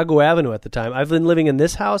Chicago Avenue at the time. I've been living in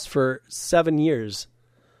this house for 7 years.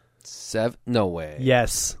 7? No way.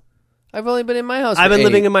 Yes. I've only been in my house for I've been 8.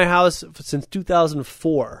 living in my house since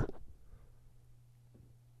 2004.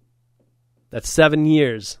 That's 7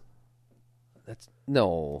 years. That's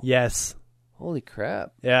no. Yes. Holy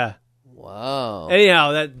crap. Yeah. Wow.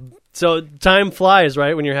 Anyhow, so time flies,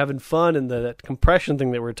 right, when you're having fun, and that compression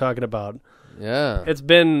thing that we're talking about. Yeah. It's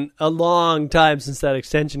been a long time since that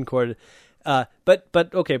extension cord. But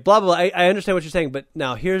okay, blah blah. I understand what you're saying, but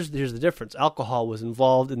now here's the difference. Alcohol was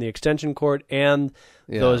involved in the extension cord and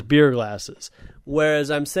those beer glasses. Whereas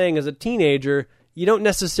I'm saying, as a teenager, you don't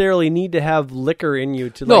necessarily need to have liquor in you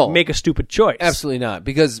to make a stupid choice. Absolutely not,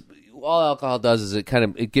 because all alcohol does is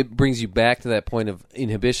it brings you back to that point of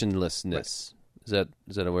inhibitionlessness. Right.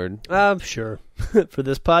 Is that a word? Sure. For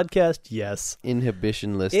this podcast, yes.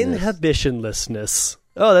 Inhibitionlessness. Inhibitionlessness.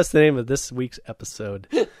 Oh, that's the name of this week's episode.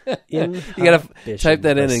 You gotta type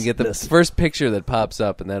that in and get the first picture that pops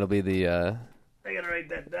up, and that'll be the. I gotta write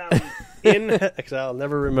that down. I'll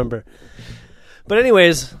never remember. But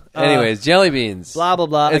anyways, jelly beans. Blah blah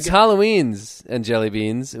blah. It's Halloween's and jelly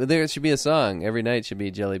beans. There should be a song. Every night should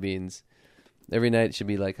be jelly beans. Every night should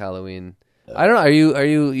be like Halloween. I don't know. Are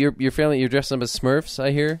you your family? You're dressed up as Smurfs,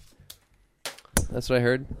 I hear. That's what I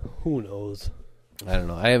heard. Who knows? I don't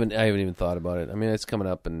know. I haven't even thought about it. I mean, it's coming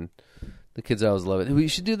up, and the kids always love it. We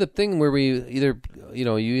should do the thing where we you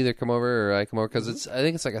either come over or I come over, because I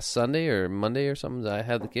think it's like a Sunday or Monday or something. I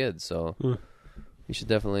have the kids, so we should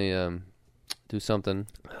definitely do something.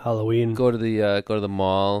 Halloween. Go to the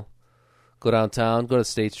mall. Go downtown. Go to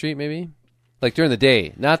State Street, maybe. Like during the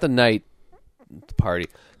day, not the night party.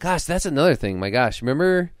 Gosh, that's another thing. My gosh,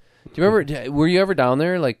 remember? Do you remember? Were you ever down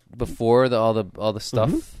there like before all the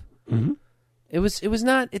stuff? Mhm. It was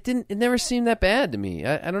not. It never seemed that bad to me.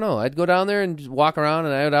 I don't know. I'd go down there and just walk around,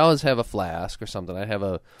 and I'd always have a flask or something. I'd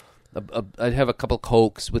have I'd have a couple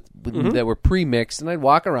Cokes with that were pre-mixed, and I'd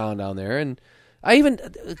walk around down there. And I even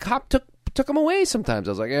the cop took them away sometimes.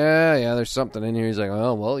 I was like, yeah, there's something in here. He's like,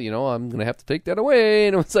 oh well, I'm gonna have to take that away.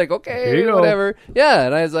 And it was like, okay, Here you go. whatever. Yeah,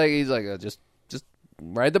 and he's like, just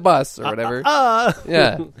ride the bus or whatever.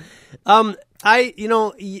 Yeah.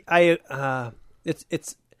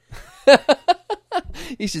 It's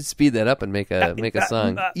You should speed that up and make a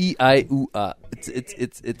song. E-I-O-U-A.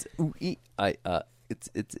 It's ooh-ee-I-A. It's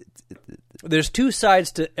there's two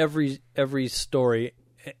sides to every story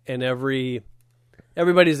and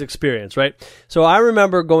everybody's experience, right? So I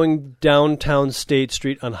remember going downtown State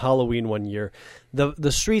Street on Halloween one year,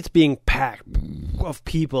 the streets being packed of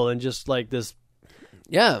people and just like this.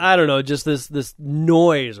 Yeah, I don't know, just this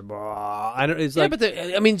noise. It's like, but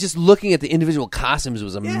just looking at the individual costumes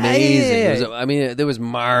was amazing. Yeah. It was, there was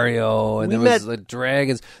Mario and there was the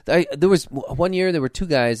dragons. There was one year there were two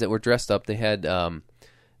guys that were dressed up. They had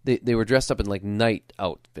they were dressed up in like night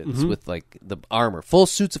outfits with like the armor, full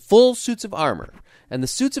suits of armor, and the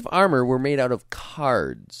suits of armor were made out of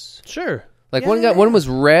cards. Sure, like one was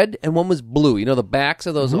red and one was blue. The backs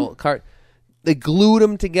of those old cards. They glued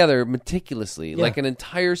them together meticulously, like an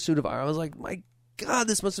entire suit of armor. I was like, my God,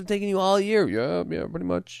 this must have taken you all year. Yeah, pretty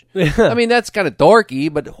much. I mean, that's kind of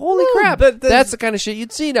dorky, but holy crap. That's the kind of shit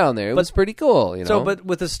you'd see down there. It was pretty cool, So, but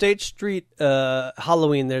with the State Street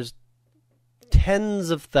Halloween, there's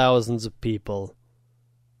tens of thousands of people.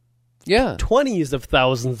 Yeah. 20s of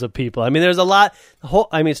thousands of people. I mean, there's a lot.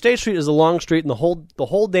 State Street is a long street, and the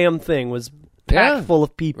whole damn thing was packed full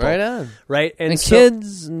of people. Right on. Right? And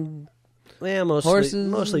kids and... Yeah,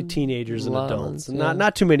 mostly teenagers and adults. Yeah.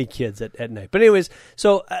 Not too many kids at night. But anyways,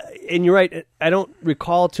 so and you're right. I don't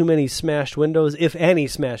recall too many smashed windows, if any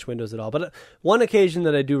smashed windows at all. But one occasion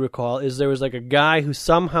that I do recall is there was like a guy who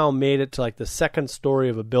somehow made it to like the second story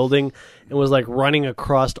of a building and was like running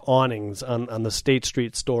across awnings on the State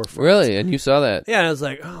Street storefront. Really? And you saw that? Yeah, and I was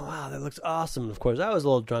like, oh wow, that looks awesome. And of course, I was a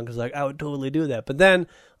little drunk. I was like, I would totally do that. But then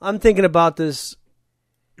I'm thinking about this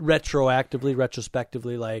retrospectively,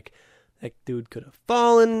 like. That dude could have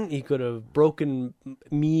fallen. He could have broken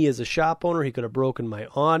me as a shop owner. He could have broken my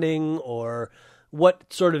awning. Or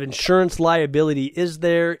what sort of insurance liability is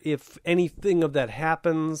there if anything of that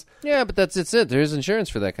happens? Yeah, but that's it. There's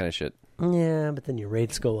insurance for that kind of shit. Yeah, but then your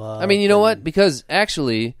rates go up. I mean, you know what? Because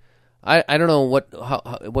actually, I don't know what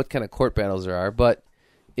kind of court battles there are, but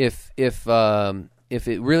if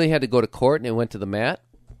it really had to go to court and it went to the mat,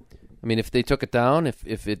 I mean, if they took it down,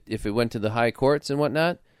 if it went to the high courts and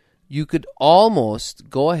whatnot. You could almost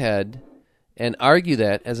go ahead and argue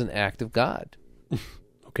that as an act of God.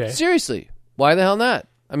 Okay. Seriously. Why the hell not?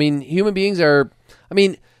 I mean, human beings are...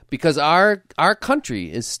 because our country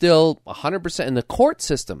is still 100% in the court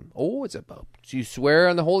system. Oh, it's about... You swear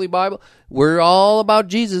on the Holy Bible. We're all about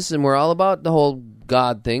Jesus, and we're all about the whole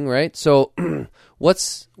God thing, right? So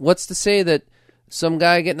what's to say that some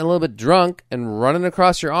guy getting a little bit drunk and running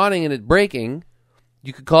across your awning and it breaking...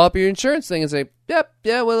 You could call up your insurance thing and say,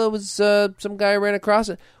 well, it was some guy ran across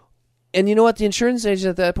it. And you know what? The insurance agent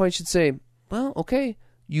at that point should say, well, okay,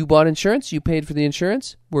 you bought insurance, you paid for the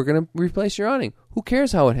insurance, we're going to replace your awning. Who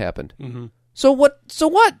cares how it happened? Mm-hmm. So what? So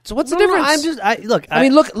what's the difference?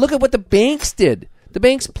 Look at what the banks did. The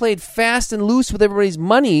banks played fast and loose with everybody's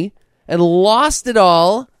money and lost it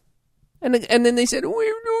all. And then they said, we're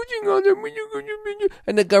losing all them.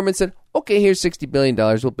 And the government said, okay, here's $60 billion.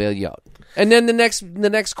 We'll bail you out. And then the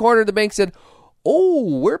next quarter, the bank said,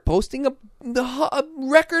 oh, we're posting a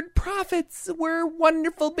record profits. We're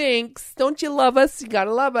wonderful banks. Don't you love us? You got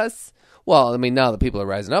to love us. Well, I mean, now the people are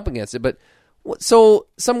rising up against it, but so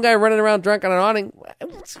some guy running around drunk on an awning,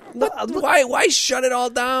 why shut it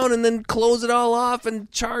all down and then close it all off and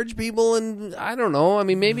charge people? And I don't know. I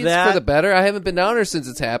mean, maybe it's for the better. I haven't been down there since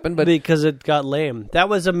it's happened, but because it got lame. That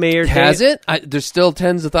was a Mayor. Has it? There's still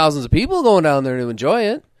tens of thousands of people going down there to enjoy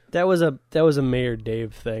it. That was a Mayor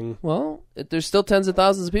Dave thing. Well, there's still tens of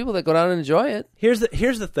thousands of people that go down and enjoy it. Here's the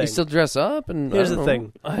thing. You still dress up, and here's the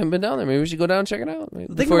thing. I haven't been down there. Maybe we should go down and check it out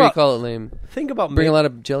before you call it lame. Bring a lot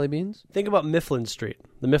of jelly beans. Think about Mifflin Street,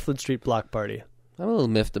 the Mifflin Street Block Party. I'm a little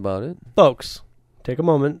miffed about it, folks. Take a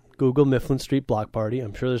moment, Google Mifflin Street Block Party.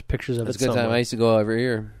 I'm sure there's pictures of it. It's a good time. I used to go every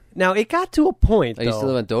year. Now it got to a point. I used to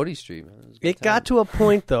live on Doty Street. Man. It got to a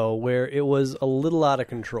point though where it was a little out of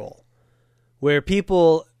control, where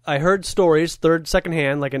people I heard stories,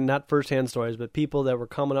 secondhand, like not firsthand stories, but people that were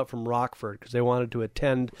coming up from Rockford because they wanted to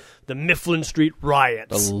attend the Mifflin Street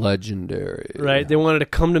riots. The legendary. Right? They wanted to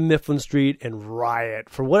come to Mifflin Street and riot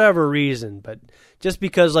for whatever reason, but just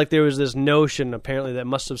because like there was this notion apparently that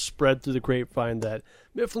must have spread through the grapevine that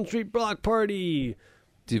Mifflin Street block party,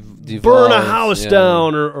 burn a house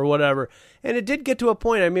down or whatever. And it did get to a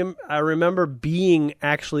point. I mean, I remember being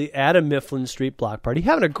actually at a Mifflin Street block party,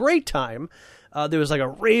 having a great time. There was like a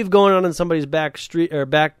rave going on in somebody's back street or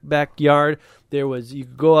backyard. There was, you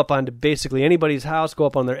could go up onto basically anybody's house, go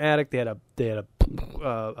up on their attic. They had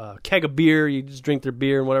a keg of beer. You just drink their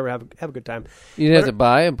beer and whatever, have a good time. You'd have to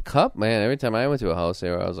buy a cup, man. Every time I went to a house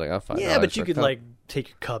there, I was like, I'll find. Yeah, but you could like take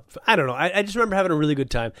your cup. I don't know. I just remember having a really good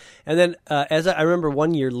time. And then as I remember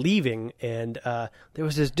one year leaving, and there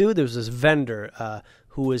was this vendor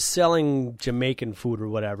who was selling Jamaican food or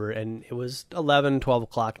whatever, and it was 11, 12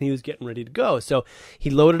 o'clock, and he was getting ready to go. So he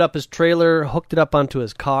loaded up his trailer, hooked it up onto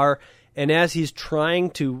his car, and as he's trying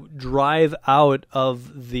to drive out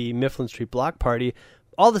of the Mifflin Street block party,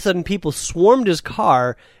 all of a sudden people swarmed his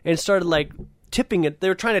car and started, like, tipping it. They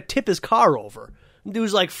were trying to tip his car over. Dude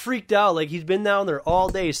was like freaked out, like he's been down there all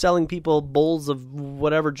day selling people bowls of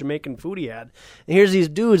whatever Jamaican food he had. And here's these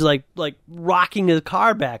dudes like rocking his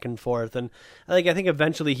car back and forth. And I think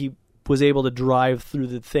eventually he was able to drive through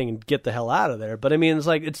the thing and get the hell out of there. But I mean, that's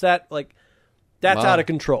Wow. out of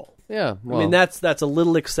control. Yeah, well, I mean, that's a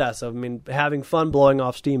little excessive. I mean, having fun blowing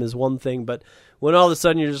off steam is one thing, but when all of a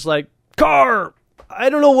sudden you're just like, car,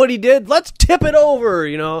 I don't know what he did, let's tip it over,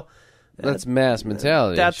 you know. that's mass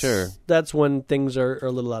mentality. Sure. That's when things are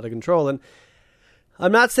a little out of control. And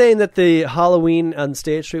I'm not saying that the Halloween on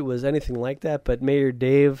State Street was anything like that, but Mayor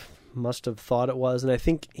Dave must have thought it was. And I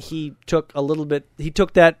think he took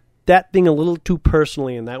that thing a little too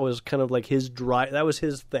personally, and that was kind of like that was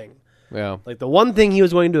his thing. Yeah. Like the one thing he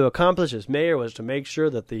was going to accomplish as mayor was to make sure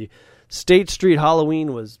that the State Street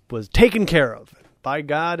Halloween was taken care of. By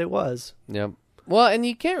God, it was. Yep. Well, and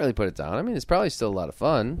you can't really put it down. I mean, it's probably still a lot of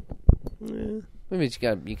fun. Yeah. I mean,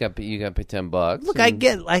 you got to pay $10. Look, I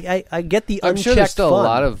get the unchecked I'm sure there's still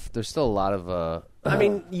fun. there's still a lot of. I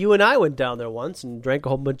mean, you and I went down there once and drank a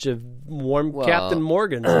whole bunch of warm Captain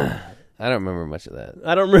Morgans. I don't remember much of that.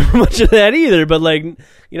 I don't remember much of that either. But like,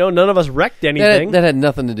 you know, none of us wrecked anything. That had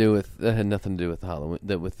nothing to do with Halloween.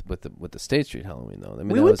 With the State Street Halloween though. I mean,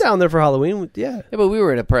 we went down there for Halloween. Yeah, but we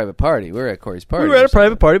were at a private party. We were at Corey's party. we were at a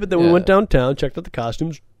private party, but then we Yeah. went downtown, checked out the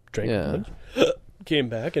costumes, drank Yeah. a bunch, came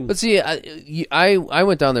back, and But see, I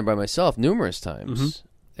went down there by myself numerous times,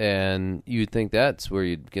 and you'd think that's where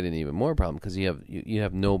you'd get an even more problem because you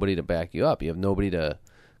have nobody to back you up. You have nobody to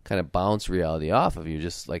kind of bounce reality off of. You're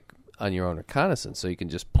just like on your own reconnaissance, so you can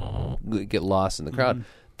just get lost in the crowd.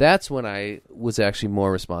 That's when I was actually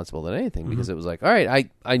more responsible than anything because it was like, all right,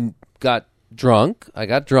 I got drunk. I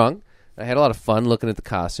had a lot of fun looking at the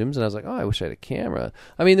costumes, and I was like, oh, I wish I had a camera.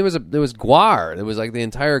 I mean, there was GWAR. There was like the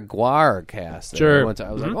entire GWAR cast. Sure. I was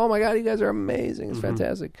like, oh my God, you guys are amazing. It's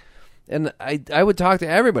fantastic. And I would talk to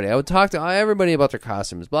everybody. I would talk to everybody about their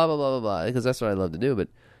costumes, blah, blah, blah, blah, blah, because that's what I love to do. But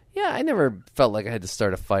yeah, I never felt like I had to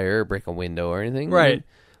start a fire or break a window or anything. Right.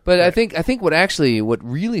 But I think what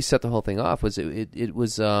really set the whole thing off was it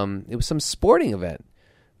was some sporting event.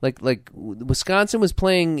 Like Wisconsin was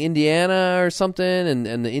playing Indiana or something,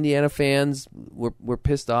 and the Indiana fans were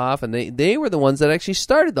pissed off, and they were the ones that actually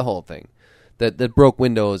started the whole thing, that broke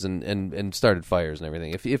windows and started fires and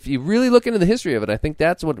everything. If you really look into the history of it, I think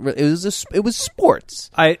that's what it was. It was sports.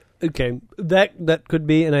 That could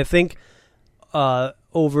be, and I think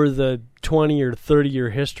over the 20 or 30-year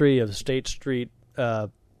history of State Street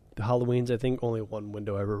Halloweens, I think only one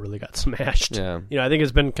window ever really got smashed. Yeah. You know, I think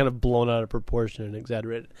it's been kind of blown out of proportion and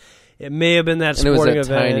exaggerated. It may have been that And it was sporting that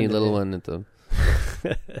event. tiny little one at the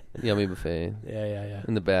Yummy Buffet Yeah.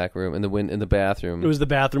 in the back room, in the bathroom. It was the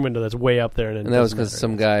bathroom window that's way up there, and that was because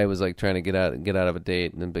some guy was like trying to get out of a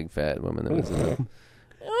date, and a big fat woman that was in the,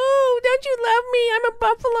 oh, don't you love me? I'm a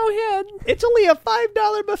buffalo head. It's only a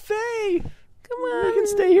 $5 buffet. Come on, We can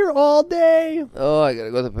stay here all day. Oh, I gotta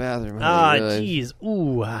go to the bathroom. Ah, Really. jeez.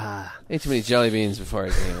 Ooh, ah. Ate too many jelly beans before I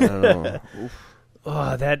came. I don't know. Oof.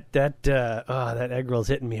 Oh, that egg roll's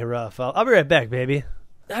hitting me rough. I'll be right back, baby.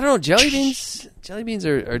 I don't know. Jelly beans. Jelly beans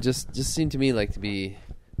are just seem to me like to be.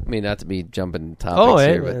 I mean, not to be jumping topics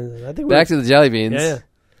here, but I think back to the jelly beans. Yeah.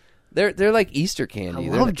 They're like Easter candy.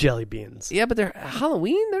 I love jelly beans. Yeah, but they're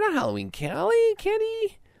Halloween. They're not Halloween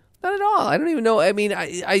candy. Not at all. I don't even know. I mean,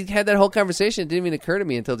 I had that whole conversation. It didn't even occur to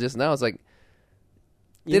me until just now. It's like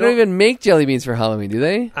They don't even make jelly beans for Halloween, do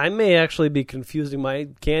they? I may actually be confusing my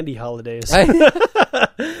candy holidays.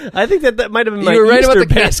 I think that might have been my right Easter about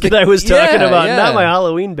the basket I was talking about, yeah. not my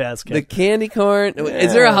Halloween basket. The candy corn.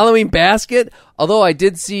 Is there a Halloween basket? Although I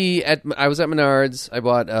did see I was at Menards. I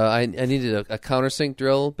bought. I needed a countersink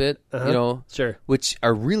drill bit. Sure. Which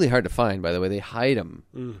are really hard to find. By the way, they hide them.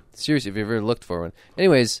 Seriously, if you've ever looked for one.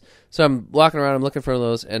 Anyways, so I'm walking around. I'm looking for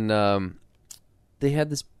those, and they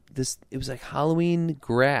had this. It was like Halloween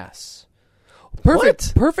grass.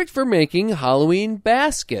 Perfect for making Halloween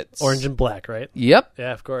baskets. Orange and black, right? Yep.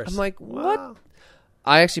 Yeah, of course. I'm like, what? Wow.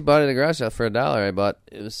 I actually bought it at a garage sale for $1. I bought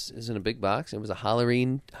it was in a big box. It was a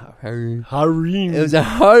Halloween. Halloween. It was a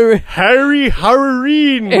Halloween.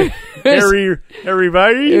 Halloween.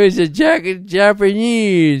 Everybody. It was a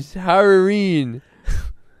Japanese Halloween.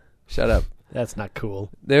 Shut up. That's not cool.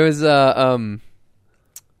 There was a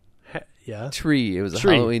Yeah. tree. It was a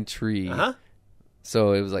Tree. Halloween tree. Uh-huh.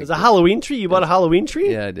 So it was like It was a Halloween tree? You bought a Halloween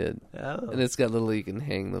tree? Yeah, I did. Oh. And it's got you can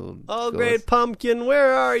hang little. Oh, ghosts. great pumpkin,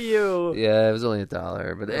 where are you? Yeah, it was only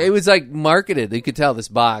 $1, but it was like marketed. You could tell this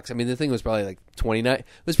box. I mean, the thing was probably like $29. It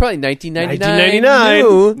was probably $19.99.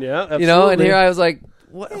 1999. Yeah, absolutely. You know, and here I was like,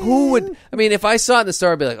 what? Who would? I mean, if I saw it in the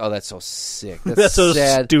store, I'd be like, "Oh, that's so sick. That's so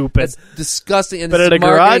sad. stupid. That's disgusting." And But this at a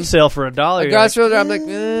marketing- garage sale for $1, a you're garage like, sale, I'm like,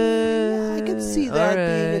 I can see that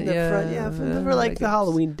being in the front. Yeah, for like the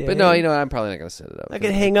Halloween day. But no, I'm probably not going to set it up. I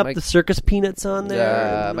could hang up the circus peanuts on there.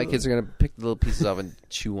 Yeah, my kids are going to pick the little pieces off and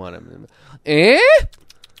chew on them.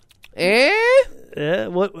 Yeah,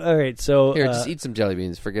 what? All right, so Here, just eat some jelly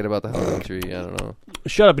beans. Forget about the Halloween tree. I don't know.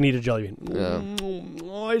 shut up and eat a jelly bean. Yeah.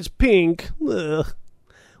 Oh, it's pink. Ugh.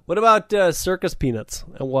 What about circus peanuts?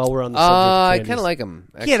 And while we're on the subject, I of kind of like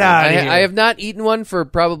them. Get outta here. I have not eaten one for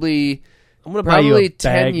probably. I'm going to buy you a probably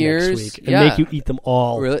bag 10 years. next week and Yeah. make you eat them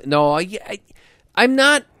all. Really? No, I'm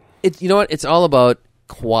not. You know what? It's all about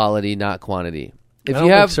quality, not quantity. If I don't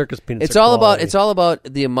you have think circus peanuts, it's are all quality. about. It's all about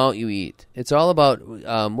the amount you eat. It's all about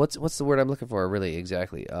what's the word I'm looking for? Really,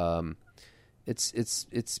 exactly.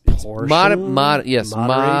 It's Portion?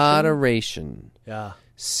 moderation. Yeah.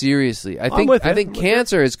 Seriously, I I'm think with you.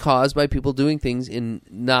 cancer is caused by people doing things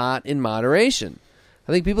not in moderation.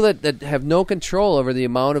 I think people that have no control over the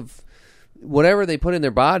amount of whatever they put in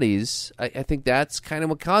their bodies, I think that's kind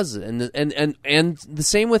of what causes it. And the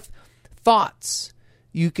same with thoughts.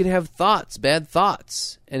 You can have thoughts, bad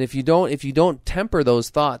thoughts, and if you don't temper those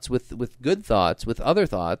thoughts with good thoughts, with other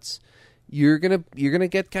thoughts, you're gonna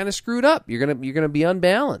get kind of screwed up. You're gonna be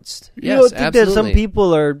unbalanced. You Yes, don't think absolutely. that some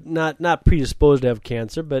people are not predisposed to have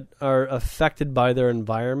cancer, but are affected by their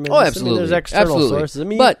environment? Oh, absolutely. I mean, there's external Absolutely. sources. I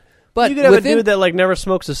mean, but you could have within- a dude that like never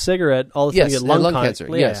smokes a cigarette, all of a sudden yes, get and lung cancer.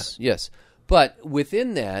 Yeah. Yes. But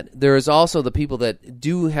within that, there is also the people that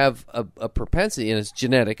do have a propensity, and it's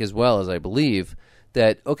genetic as well, as I believe,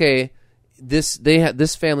 that okay, this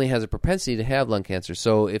family has a propensity to have lung cancer.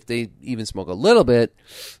 So if they even smoke a little bit,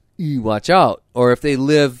 you watch out. Or if they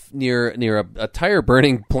live near a tire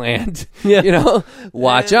burning plant, Yeah.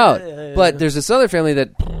 watch out. But there's this other family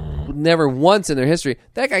that never once in their history,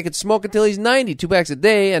 that guy could smoke until he's 90, 2 packs a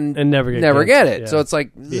day, and never get get cancer. it. Yeah. So it's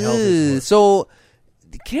like, Be healthy for it. so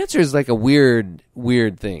cancer is like a weird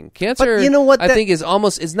thing. Cancer, But you know what? I think is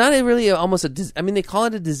not really almost a. I mean, they call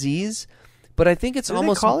it a disease, but I think it's Do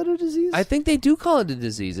almost. they call it a disease? I think they do call it a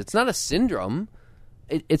disease. It's not a syndrome.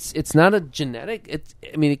 It's not a genetic.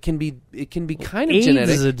 It can be kind of AIDS genetic.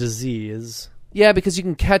 is a disease. Yeah, because you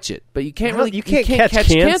can catch it, but you can't really. You can't catch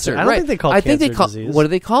cancer. I don't right? think they call I think they cancer call. a disease. What do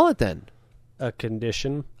they call it then? A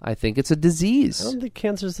condition. I think it's a disease. I don't think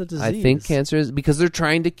cancer is a disease. I think cancer is because they're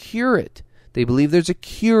trying to cure it. They believe there's a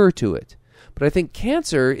cure to it. But I think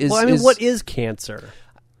cancer is. Well, I mean, what is cancer?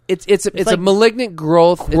 It's like a malignant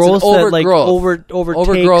growth. It's an Growth that like overgrowth.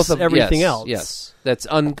 overtakes of everything yes, else. Yes, that's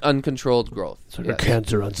uncontrolled growth. Sort Yes. of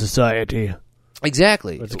cancer on society.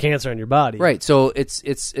 Exactly. It's a cancer on your body. Right. So it's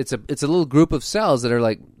a little group of cells that are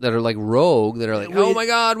like rogue, that are like, oh my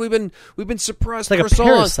god, we've been suppressed It's like for a so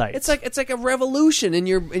parasite. long. It's like a revolution in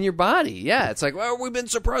your body. Yeah. It's like, well, we've been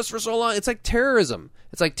suppressed for so long. It's like terrorism.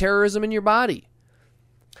 It's like terrorism in your body.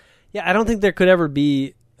 Yeah, I don't think there could ever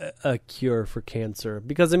be a cure for cancer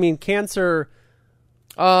because I mean, cancer.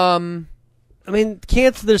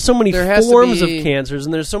 Cancer. There's so many There has to forms of be- cancers,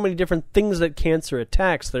 and there's so many different things that cancer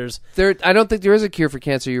attacks. I don't think there is a cure for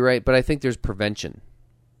cancer. You're right, but I think there's prevention.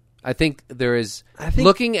 I think there is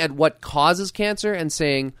looking at what causes cancer and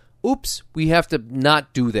saying, "Oops, we have to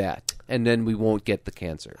not do that, and then we won't get the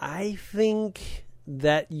cancer." I think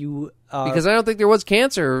that you Because I don't think there was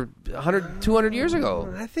cancer 100, 200 years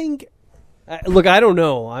ago. I think Look, I don't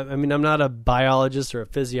know. I mean, I'm not a biologist or a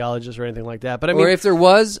physiologist or anything like that. But I mean, or if there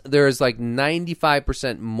was, there's like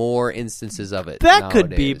 95% more instances of it. That could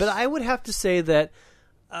be, nowadays. but I would have to say that,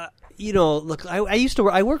 look,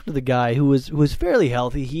 I worked with a guy who was fairly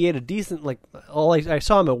healthy. He had a decent, I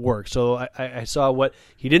saw him at work, so I saw what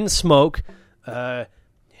he didn't smoke.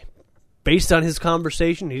 Based on his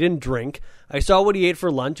conversation, he didn't drink. I saw what he ate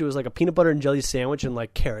for lunch. It was like a peanut butter and jelly sandwich and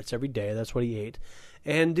like carrots every day. That's what he ate.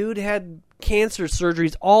 And dude had cancer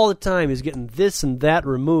surgeries all the time. He's getting this and that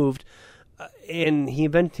removed. And he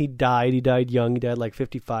died. He died young. He died like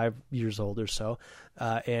 55 years old or so.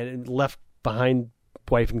 And left behind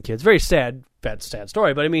wife and kids. Very sad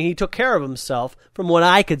story. But I mean, he took care of himself from what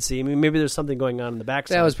I could see. I mean, maybe there's something going on in the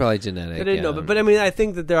backside. That was probably genetic. I didn't know. But I mean, I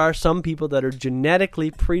think that there are some people that are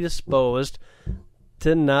genetically predisposed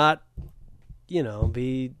to not,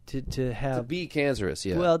 be cancerous,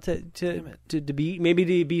 yeah. Well, to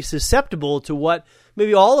be susceptible to what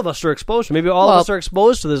maybe all of us are exposed to. Maybe all of us are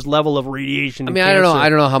exposed to this level of radiation. I mean, I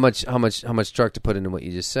don't know how much truck to put into what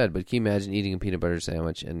you just said, but can you imagine eating a peanut butter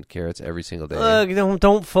sandwich and carrots every single day?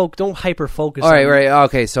 Don't hyper focus. All right, right,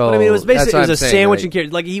 okay. So but I mean, it was basically a sandwich right? and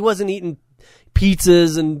carrots. Like he wasn't eating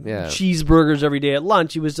pizzas and cheeseburgers every day at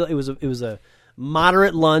lunch. It was a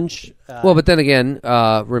moderate lunch. Well, but then again,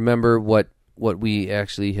 remember what we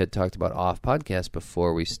actually had talked about off podcast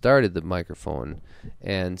before we started the microphone,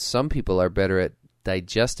 and some people are better at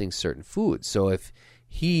digesting certain foods. So if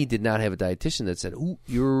he did not have a dietitian that said, "Ooh,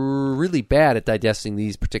 you're really bad at digesting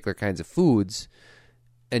these particular kinds of foods,"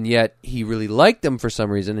 and yet he really liked them for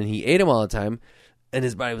some reason, and he ate them all the time, and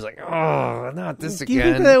his body was like, "Oh, not this again." Do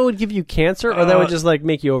you think that would give you cancer, or that would just like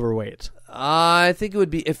make you overweight? I think it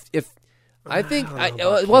would be if I think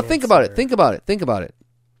well, think about it. Think about it.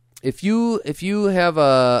 If you have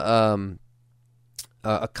a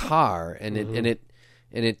car and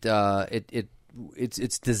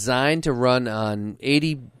it's designed to run on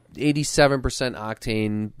 87%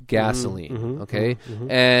 octane gasoline, okay,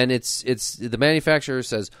 and it's the manufacturer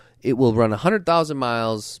says it will run 100,000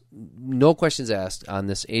 miles, no questions asked, on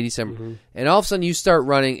this 87, and all of a sudden you start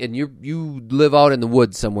running, and you live out in the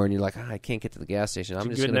woods somewhere, and you're like, I can't get to the gas station. I'm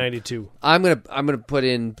just gonna 92. I'm gonna put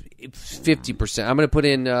in 50%. I'm gonna put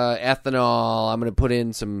in ethanol. I'm gonna put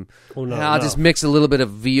in some. I'll just mix a little bit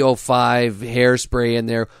of VO5 hairspray in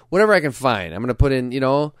there, whatever I can find. I'm gonna put in,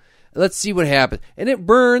 let's see what happens, and it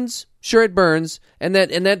burns. Sure, it burns, and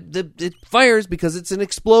it fires because it's an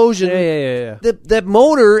explosion. Yeah. That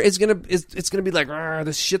motor is gonna be like,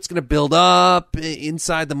 this shit's gonna build up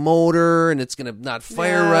inside the motor, and it's gonna not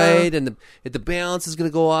fire right, and the balance is gonna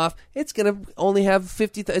go off. It's gonna only have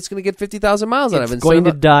 50. It's gonna get 50,000 miles out of it. It's going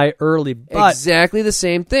to die early. But exactly the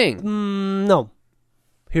same thing. No,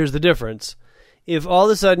 here's the difference. If all of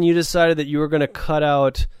a sudden you decided that you were going to cut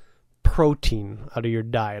out protein out of your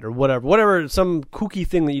diet or whatever, some kooky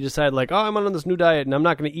thing that you decide, like, I'm on this new diet and I'm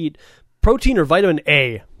not going to eat protein or vitamin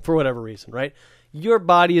A for whatever reason, right? Your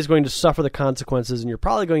body is going to suffer the consequences and you're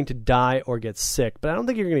probably going to die or get sick, but I don't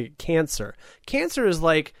think you're going to get cancer. Cancer is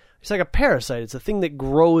like, it's like a parasite. It's a thing that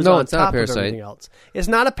grows on top of everything else. It's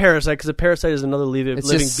not a parasite because a parasite is another living being. It's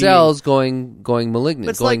just cells going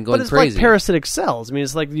malignant, going it's crazy. Like parasitic cells. I mean,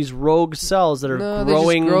 it's like these rogue cells that are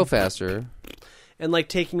growing. They just grow faster. And like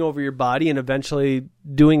taking over your body and eventually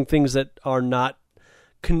doing things that are not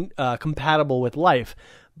compatible with life.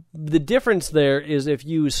 The difference there is if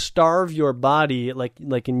you starve your body,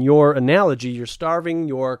 like in your analogy, you're starving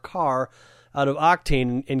your car out of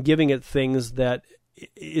octane and giving it things that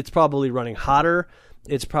it's probably running hotter.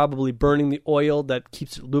 It's probably burning the oil that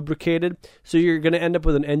keeps it lubricated. So you're going to end up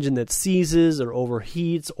with an engine that seizes or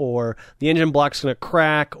overheats, or the engine block's going to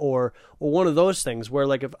crack, or one of those things where,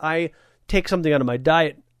 like, if I take something out of my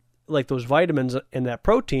diet, like those vitamins and that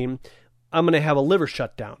protein, I'm going to have a liver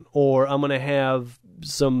shutdown, or I'm going to have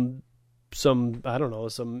some I don't know,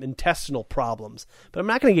 some intestinal problems. But I'm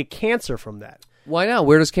not going to get cancer from that. Why not?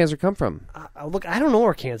 Where does cancer come from? Look, I don't know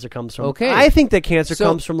where cancer comes from. Okay. I think that cancer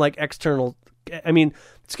comes from like external. I mean,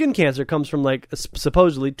 skin cancer comes from like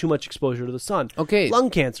supposedly too much exposure to the sun. Okay. Lung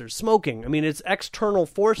cancer, smoking. I mean, it's external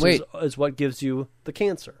forces is what gives you the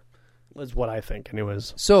cancer. Is what I think,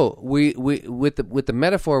 anyways. So we with the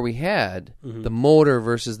metaphor we had, the motor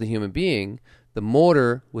versus the human being. The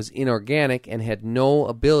motor was inorganic and had no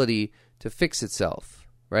ability to fix itself.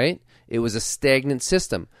 Right? It was a stagnant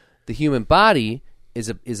system. The human body is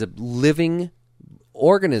a living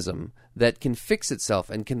organism that can fix itself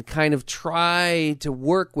and can kind of try to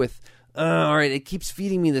work with. All right, it keeps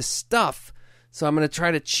feeding me this stuff. So I'm going to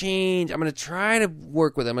try to change. I'm going to try to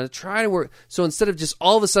work with it. I'm going to try to work. So instead of just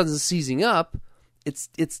all of a sudden seizing up,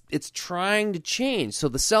 it's trying to change. So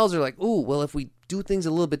the cells are like, ooh, well, if we do things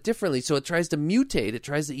a little bit differently, so it tries to mutate, it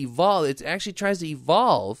tries to evolve. It actually tries to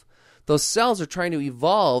evolve. Those cells are trying to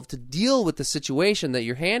evolve to deal with the situation that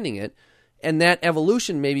you're handing it, and that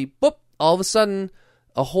evolution maybe, boop, all of a sudden,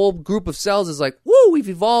 a whole group of cells is like, woo, we've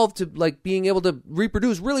evolved to like being able to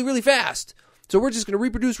reproduce really, really fast. So we're just going to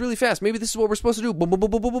reproduce really fast. Maybe this is what we're supposed to do. Boom, boom, boom,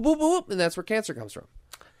 boom, boom, boom, boom, boom, and that's where cancer comes from.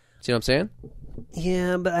 See what I'm saying?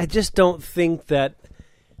 Yeah, but I just don't think that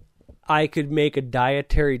I could make a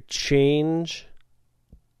dietary change.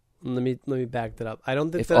 Let me back that up. I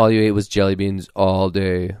don't think If that all you ate was jelly beans all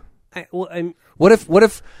day. I'm What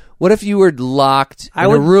if you were locked in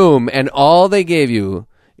a room and all they gave you,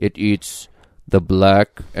 it eats the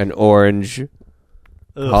black and orange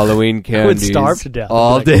Halloween candies I would starve to death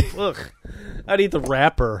all I'd be day. like, ugh. I'd eat the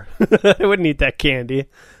wrapper. I wouldn't eat that candy.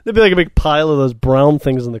 There'd be like a big pile of those brown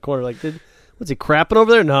things in the corner. Like, what's he crapping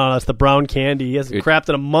over there? No, that's the brown candy. He hasn't crapped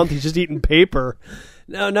in a month. He's just eating paper.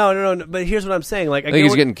 No. But here's what I'm saying. Like, I think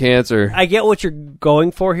he's getting cancer. I get what you're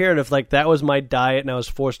going for here, and if like that was my diet and I was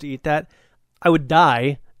forced to eat that, I would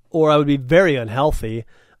die, or I would be very unhealthy,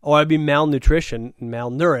 or I'd be malnutrition,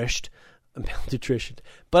 malnourished,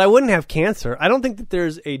 but I wouldn't have cancer. I don't think that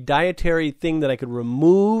there's a dietary thing that I could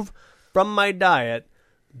remove from my diet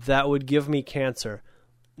that would give me cancer.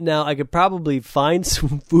 Now, I could probably find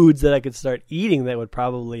some foods that I could start eating that would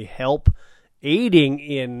probably help aiding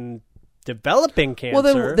in developing cancer.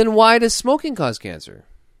 Well, then why does smoking cause cancer?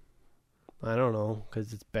 I don't know,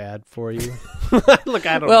 because it's bad for you. Look,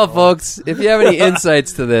 I don't know. Well, folks, if you have any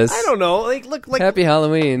insights to this, I don't know. Like Happy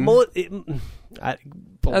Halloween. I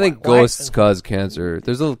think ghosts cause cancer.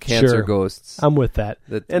 There's little cancer Sure. ghosts. I'm with that.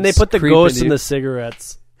 that And they put the creep ghosts into in you. the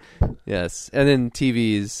cigarettes. Yes, and then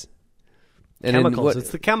TVs. And then Chemicals. what-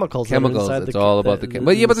 It's the chemicals. that are chemicals. inside It's the, all about the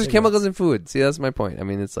but yeah, but there's cigarettes. chemicals in food. See, that's my point. I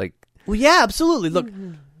mean, it's like Well, yeah, absolutely. Look,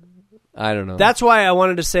 I don't know. that's why I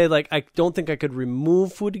wanted to say, like, I don't think I could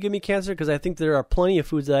remove food to give me cancer, because I think there are plenty of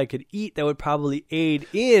foods that I could eat that would probably aid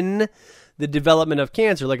in the development of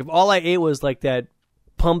cancer. Like, if all I ate was like that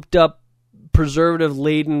pumped up, preservative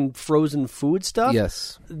laden frozen food stuff,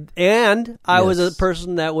 yes, and I was a Yes.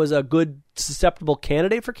 person that was a good susceptible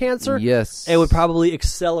candidate for cancer, yes, it would probably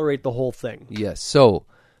accelerate the whole thing. yes. So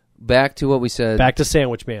back to what we said. Back to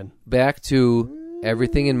Sandwich Man. Back to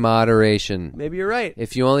everything in moderation. Maybe you're right.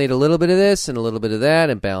 If you only ate a little bit of this and a little bit of that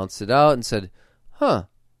and balanced it out and said,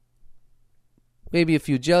 maybe a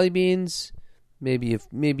few jelly beans, maybe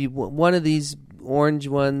one of these orange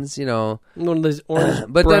ones, One of those orange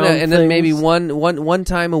but brown then and then maybe things. one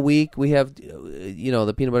time a week we have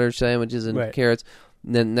the peanut butter sandwiches and Right. carrots.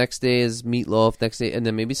 And then next day is meatloaf. Next day, and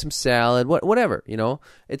then maybe some salad. Whatever.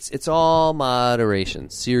 It's all moderation.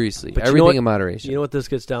 Seriously, But you know everything what- in moderation. You know what this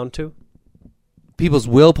gets down to? People's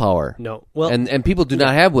willpower. No. Well, and people do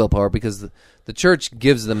not have willpower because the church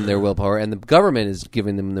gives them their willpower, and the government is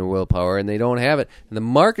giving them their willpower, and they don't have it. And the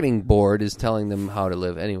marketing board is telling them how to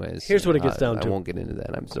live. Anyways, Here's what it gets down I to. won't get into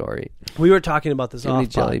that. I'm sorry. we were talking about this Give me off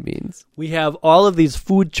jelly pod. beans. We have all of these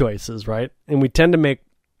food choices, right? And we tend to make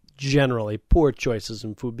generally poor choices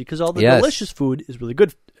in food because all the Yes. delicious food is really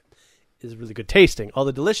good tasting. All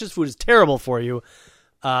the delicious food is terrible for you.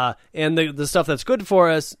 And the stuff that's good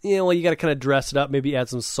for us, you got to kind of dress it up, maybe add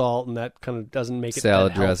some salt, and that kind of doesn't make it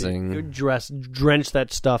Salad that healthy. dressing. Drench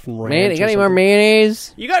that stuff in ranch. Man, you got or any more something.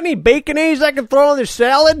 mayonnaise? You got any baconese I can throw on your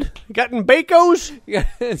salad? You got any bacos?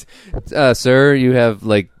 Sir, you have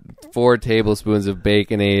like 4 tablespoons of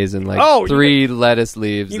baconaise and like Oh, you 3 lettuce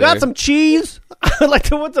leaves. You there. got some cheese? I'd like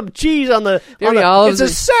to put some cheese on the. Do you have on any the- olives?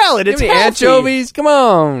 It's a salad. Give It's me healthy. anchovies. Come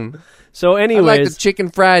on. So, I anyways, like the chicken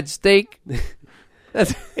fried steak.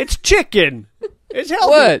 That's it's chicken. It's healthy.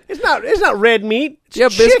 What? It's not red meat. It's you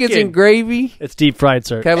have biscuits chicken. and gravy. It's deep fried,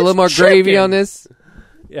 sir. Can I have a It's little more chicken. gravy on this?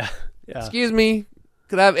 Yeah. Excuse me.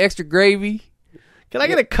 Could I have extra gravy? Can I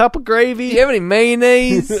get a cup of gravy? Do you have any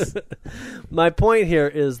mayonnaise? My point here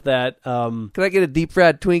is that Could I get a deep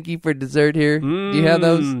fried Twinkie for dessert here? Do you have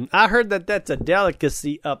those? I heard that that's a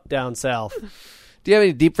delicacy up down south. Do you have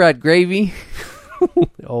any deep fried gravy?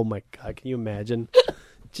 Oh my god, can you imagine?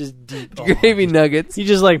 Just deep Gravy nuggets. You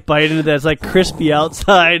just like bite into that. It's like crispy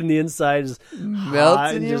outside and the inside is Melts hot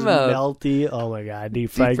in and your just mouth. melty. Oh my god,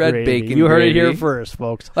 deep fried fried gravy. bacon You heard it gravy. here first,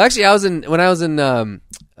 folks. Well, actually, when I was in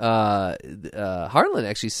Harlan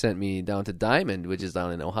actually sent me down to Diamond, which is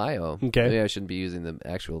down in Ohio. Okay. Maybe I shouldn't be using the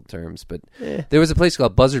actual terms, but there was a place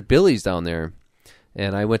called Buzzard Billy's down there,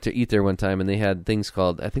 and I went to eat there one time, and they had things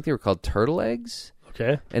called, I think they were called turtle eggs,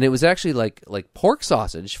 Okay. and it was actually like pork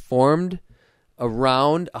sausage formed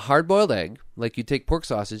around a hard-boiled egg. Like you take pork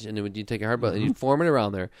sausage, and then you take a hard-boiled, and you'd form it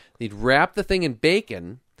around there. You'd wrap the thing in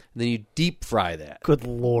bacon, and then you deep fry that. Good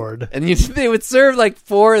Lord. And they would serve like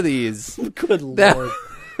 4 of these. Good Lord.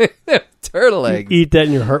 Turtle eggs. Eat that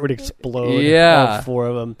and your heart would explode. Yeah. All 4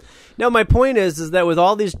 of them. Now, my point is that with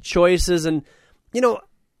all these choices and,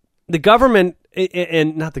 the government,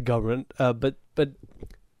 and not the government, but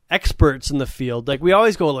experts in the field, like we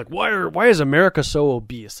always go like, why is America so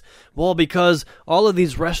obese? Well, because all of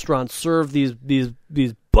these restaurants serve these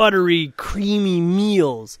buttery, creamy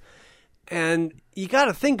meals. And you got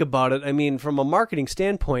to think about it. I mean, from a marketing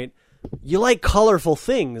standpoint, you like colorful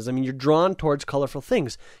things. I mean, you're drawn towards colorful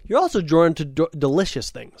things. You're also drawn to delicious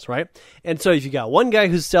things, right? And so if you got one guy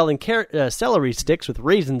who's selling celery sticks with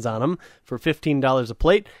raisins on them for $15 a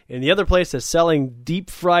plate, and the other place is selling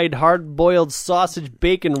deep-fried, hard-boiled sausage,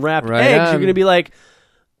 bacon-wrapped eggs, you're going to be like,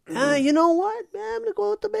 you know what? I'm going to go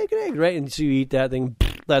with the bacon eggs, right? And so you eat that thing.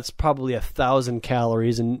 That's probably 1,000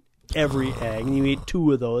 calories in every egg, and you eat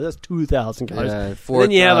 2 of those. That's 2,000 calories. Yeah, then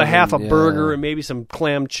you have a half a burger and maybe some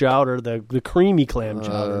clam chowder, the creamy clam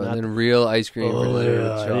chowder, and then real ice cream for later.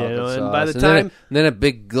 And by the time, then a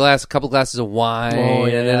couple glasses of wine,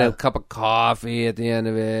 and then a cup of coffee at the end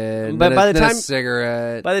of it. And but then a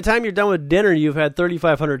cigarette. By the time you're done with dinner, you've had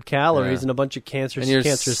 3,500 calories and a bunch of cancerous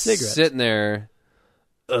cigarettes. Sitting there.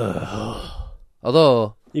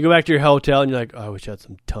 Although. You go back to your hotel and you're like, I wish I had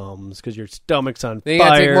some Tums because your stomach's on fire. You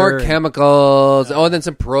gotta take more chemicals. And then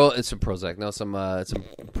some Prozac. No, some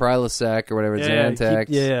Prilosec or whatever. Zantac.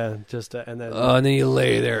 And then. And then you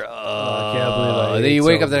lay there. I can't believe I and then you ate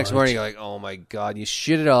wake so up the next much. morning. You're like, oh my god! You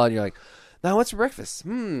shit it all, and you're like, now what's for breakfast?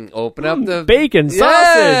 Open up the bacon,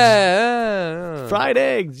 sausage, fried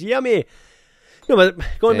eggs, yummy. But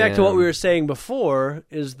going back to what we were saying before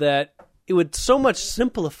is that it would so much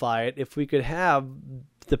simplify it if we could have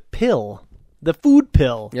the pill, the food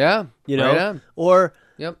pill. Yeah. Right on. Or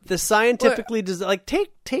the scientifically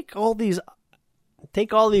take all these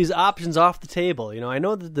options off the table. I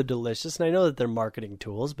know that they're delicious and I know that they're marketing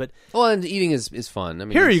tools, but and eating is fun. I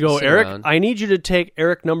mean, here you go, Eric. Around. I need you to take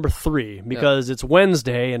Eric number 3 because it's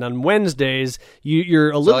Wednesday, and on Wednesdays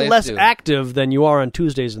you're a little less active than you are on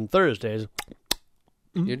Tuesdays and Thursdays.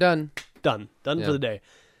 You're done. Done for the day.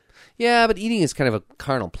 Yeah, but eating is kind of a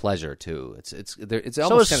carnal pleasure too. It's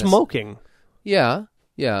almost so is smoking. Yeah,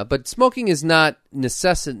 but smoking is not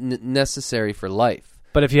necessary for life.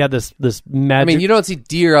 But if you had this magic, I mean, you don't see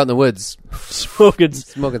deer out in the woods smoking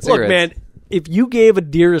cigarettes. Look, man, if you gave a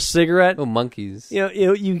deer a cigarette, monkeys,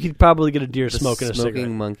 you could probably get a deer smoking a cigarette.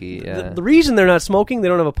 Smoking monkey. Yeah. The reason they're not smoking, they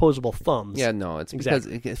don't have opposable thumbs. Yeah, no, it's because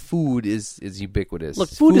food is ubiquitous. Look,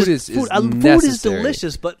 food is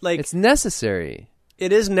delicious, but it's necessary.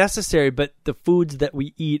 It is necessary, but the foods that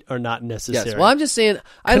we eat are not necessary. Yes. Well, I'm just saying,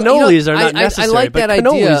 cannolis are not necessary. I like that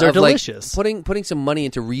idea cannolis are of delicious. Putting some money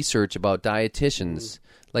into research about dietitians,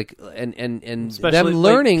 and especially them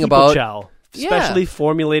learning like about chow, specially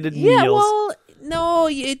formulated meals. Yeah, well, no,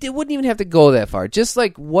 it wouldn't even have to go that far. Just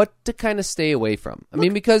like what to kind of stay away from. I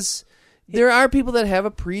mean, because there are people that have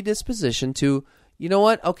a predisposition to. You know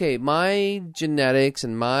what? Okay, my genetics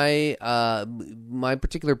and my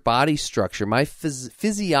particular body structure, my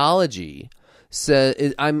physiology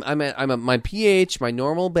says my pH, my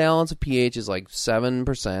normal balance of pH is like 7%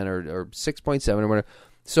 or 6.7 or whatever.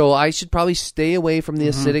 So I should probably stay away from the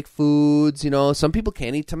acidic foods. Some people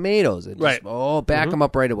can't eat tomatoes. Back them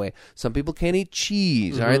up right away. Some people can't eat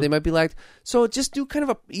cheese. All right, they might be like, so just do kind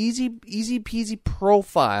of a easy peasy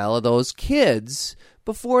profile of those kids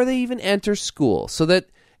before they even enter school, so that,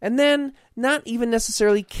 and then not even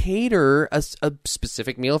necessarily cater a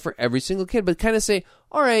specific meal for every single kid, but kind of say,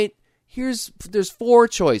 all right, there's 4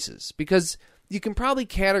 choices, because you can probably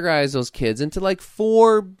categorize those kids into like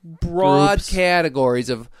 4 broad categories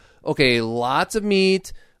of, okay, lots of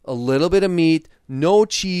meat, a little bit of meat, no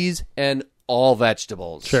cheese, and all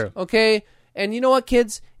vegetables. Sure. Okay? And you know what,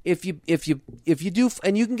 kids? If you do,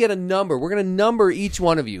 and you can get a number, we're going to number each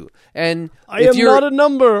one of you. And I am not a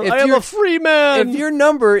number. I am a free man. If your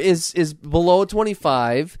number is below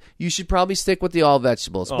 25, you should probably stick with the all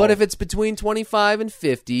vegetables. But if it's between 25 and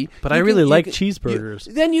 50, but I really like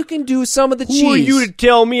cheeseburgers. Then you can do some of the cheese. Who are you to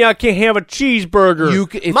tell me I can't have a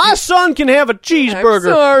cheeseburger? My son can have a cheeseburger.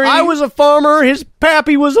 I'm sorry. I was a farmer. His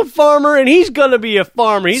pappy was a farmer, and he's gonna be a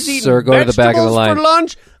farmer. He's eating go to the back of the line for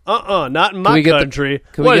lunch. Not in my country.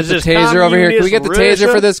 Can we get the taser over here? Can we get the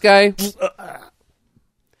taser for this guy?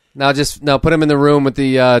 Now put him in the room with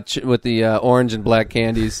the orange and black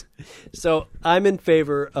candies. So I'm in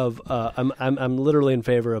favor of I'm literally in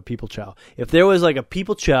favor of people chow. If there was like a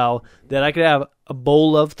people chow that I could have a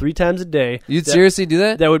bowl of 3 times a day, you'd seriously do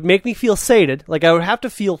that? That would make me feel sated. Like I would have to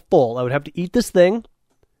feel full. I would have to eat this thing,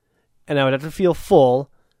 and I would have to feel full.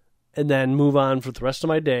 and then move on for the rest of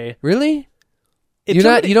my day. Really? It's You're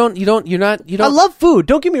not. already- You don't. I love food.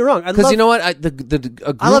 Don't get me wrong. Because you know what? A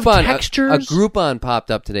I love Groupon, textures. a Groupon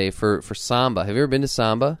popped up today for Samba. Have you ever been to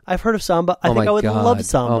Samba? I've heard of Samba. I think I would love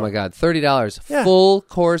Samba. Oh my god, $30 Yeah. full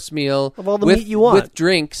course meal Of all the with, meat you want. with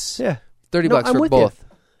drinks. Yeah. $30 I'm for with both. you.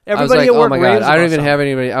 Everybody I was like, at work oh my raves god, I don't about even Samba. have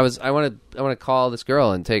anybody. I want to call this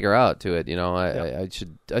girl and take her out to it. You know, I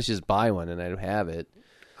should just buy one and I'd have it.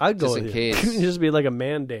 I'd go just with in you. case. It'd just be like a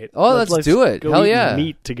mandate. Oh, let's do it. Go Hell eat yeah.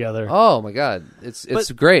 meat together. Oh my god, it's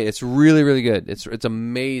great. It's really really good. It's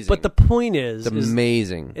amazing. But the point is, it's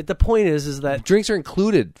amazing. the point is that Drinks are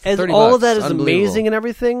included. For as $30. all of that is Unbelievable. amazing and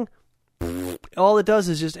everything, all it does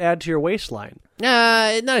is just add to your waistline.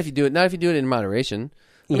 Nah, not if you do it. Not if you do it in moderation.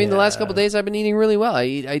 I mean, the last couple of days I've been eating really well.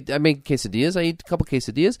 I make quesadillas. I eat a couple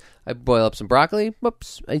quesadillas. I boil up some broccoli.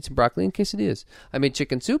 Whoops! I eat some broccoli and quesadillas. I made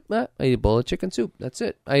chicken soup. I eat a bowl of chicken soup. That's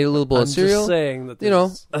it. I eat a little bowl I'm of cereal. just saying that You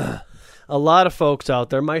know, a lot of folks out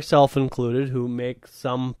there, myself included, who make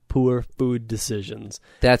some poor food decisions.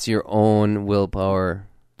 that's your own willpower.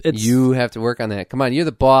 It's- You have to work on that. Come on, you're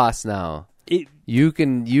the boss now. You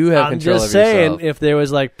have I'm control just of saying, yourself. if there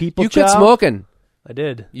was like people You quit chow, smoking. I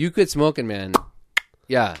did. You quit smoking, man.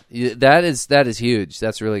 Yeah, that is huge.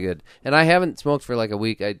 That's really good. And I haven't smoked for like a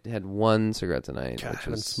week. I had one cigarette tonight. I which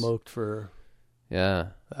haven't was, smoked for. Yeah,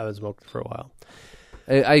 I haven't smoked for a while.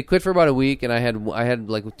 I quit for about a week, and I had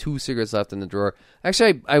like 2 cigarettes left in the drawer.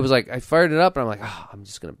 Actually, I was like, I fired it up, and I'm like, oh,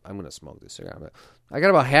 I'm gonna smoke this cigarette. I got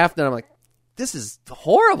about half done. I'm like, this is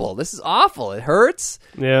horrible. This is awful. It hurts.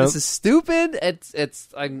 Yeah. This is stupid.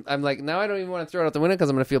 I'm like, now I don't even want to throw it out the window because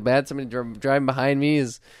I'm gonna feel bad. Somebody driving behind me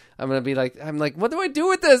is. I'm like, what do I do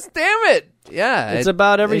with this? Damn it! Yeah, It's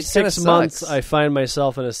about every it kinda 6 months sucks. I find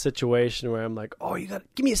myself in a situation where I'm like, oh, you got to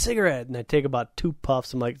give me a cigarette. And I take about 2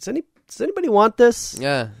 puffs. I'm like, does anybody want this?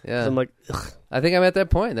 Yeah. I'm like, ugh. I think I'm at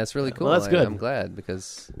that point. That's really cool. Well, that's good. I'm glad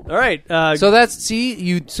because All right.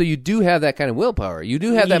 so you do have that kind of willpower. You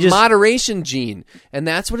do have You that just- moderation gene, and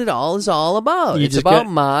that's what it all is all about. You It's just about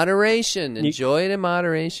got- moderation. Enjoy it in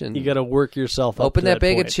moderation. you got to work yourself up Open to that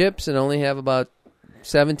bag point. of chips and only have about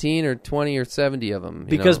 17 or 20 or 70 of them.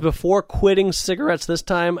 Because a before quitting cigarettes this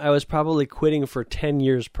time, I was probably quitting for 10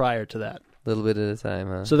 years prior to that. little bit at a time,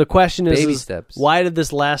 huh? So the question Baby is steps. why did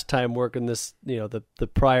this last time work and this, the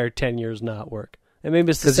prior 10 years not work? And maybe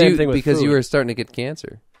it's the same thing with because food. you were starting to get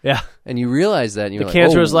cancer, Yeah. and you realized that, and you The were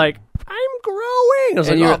cancer like, was like, I'm growing. I was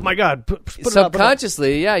And like, you're- oh my God. Put it up, put it up.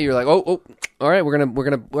 subconsciously, yeah, you're like, oh, all right, we're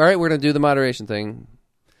gonna do the moderation thing,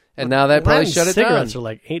 and now that probably Latin shut it down. cigarettes are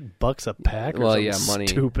like $8 a pack. Or Well, something yeah, money.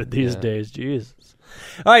 Stupid these Yeah. days. Jesus.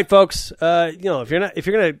 All right, folks. If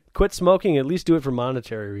you're gonna quit smoking, at least do it for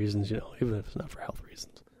monetary reasons. Even if it's not for health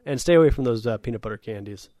reasons, and stay away from those peanut butter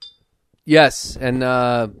candies Yes, and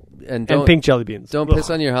don't pink jelly beans. don't piss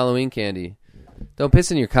on your Halloween candy. Don't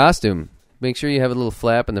piss in your costume. Make sure you have a little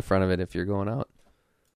flap in the front of it if you're going out.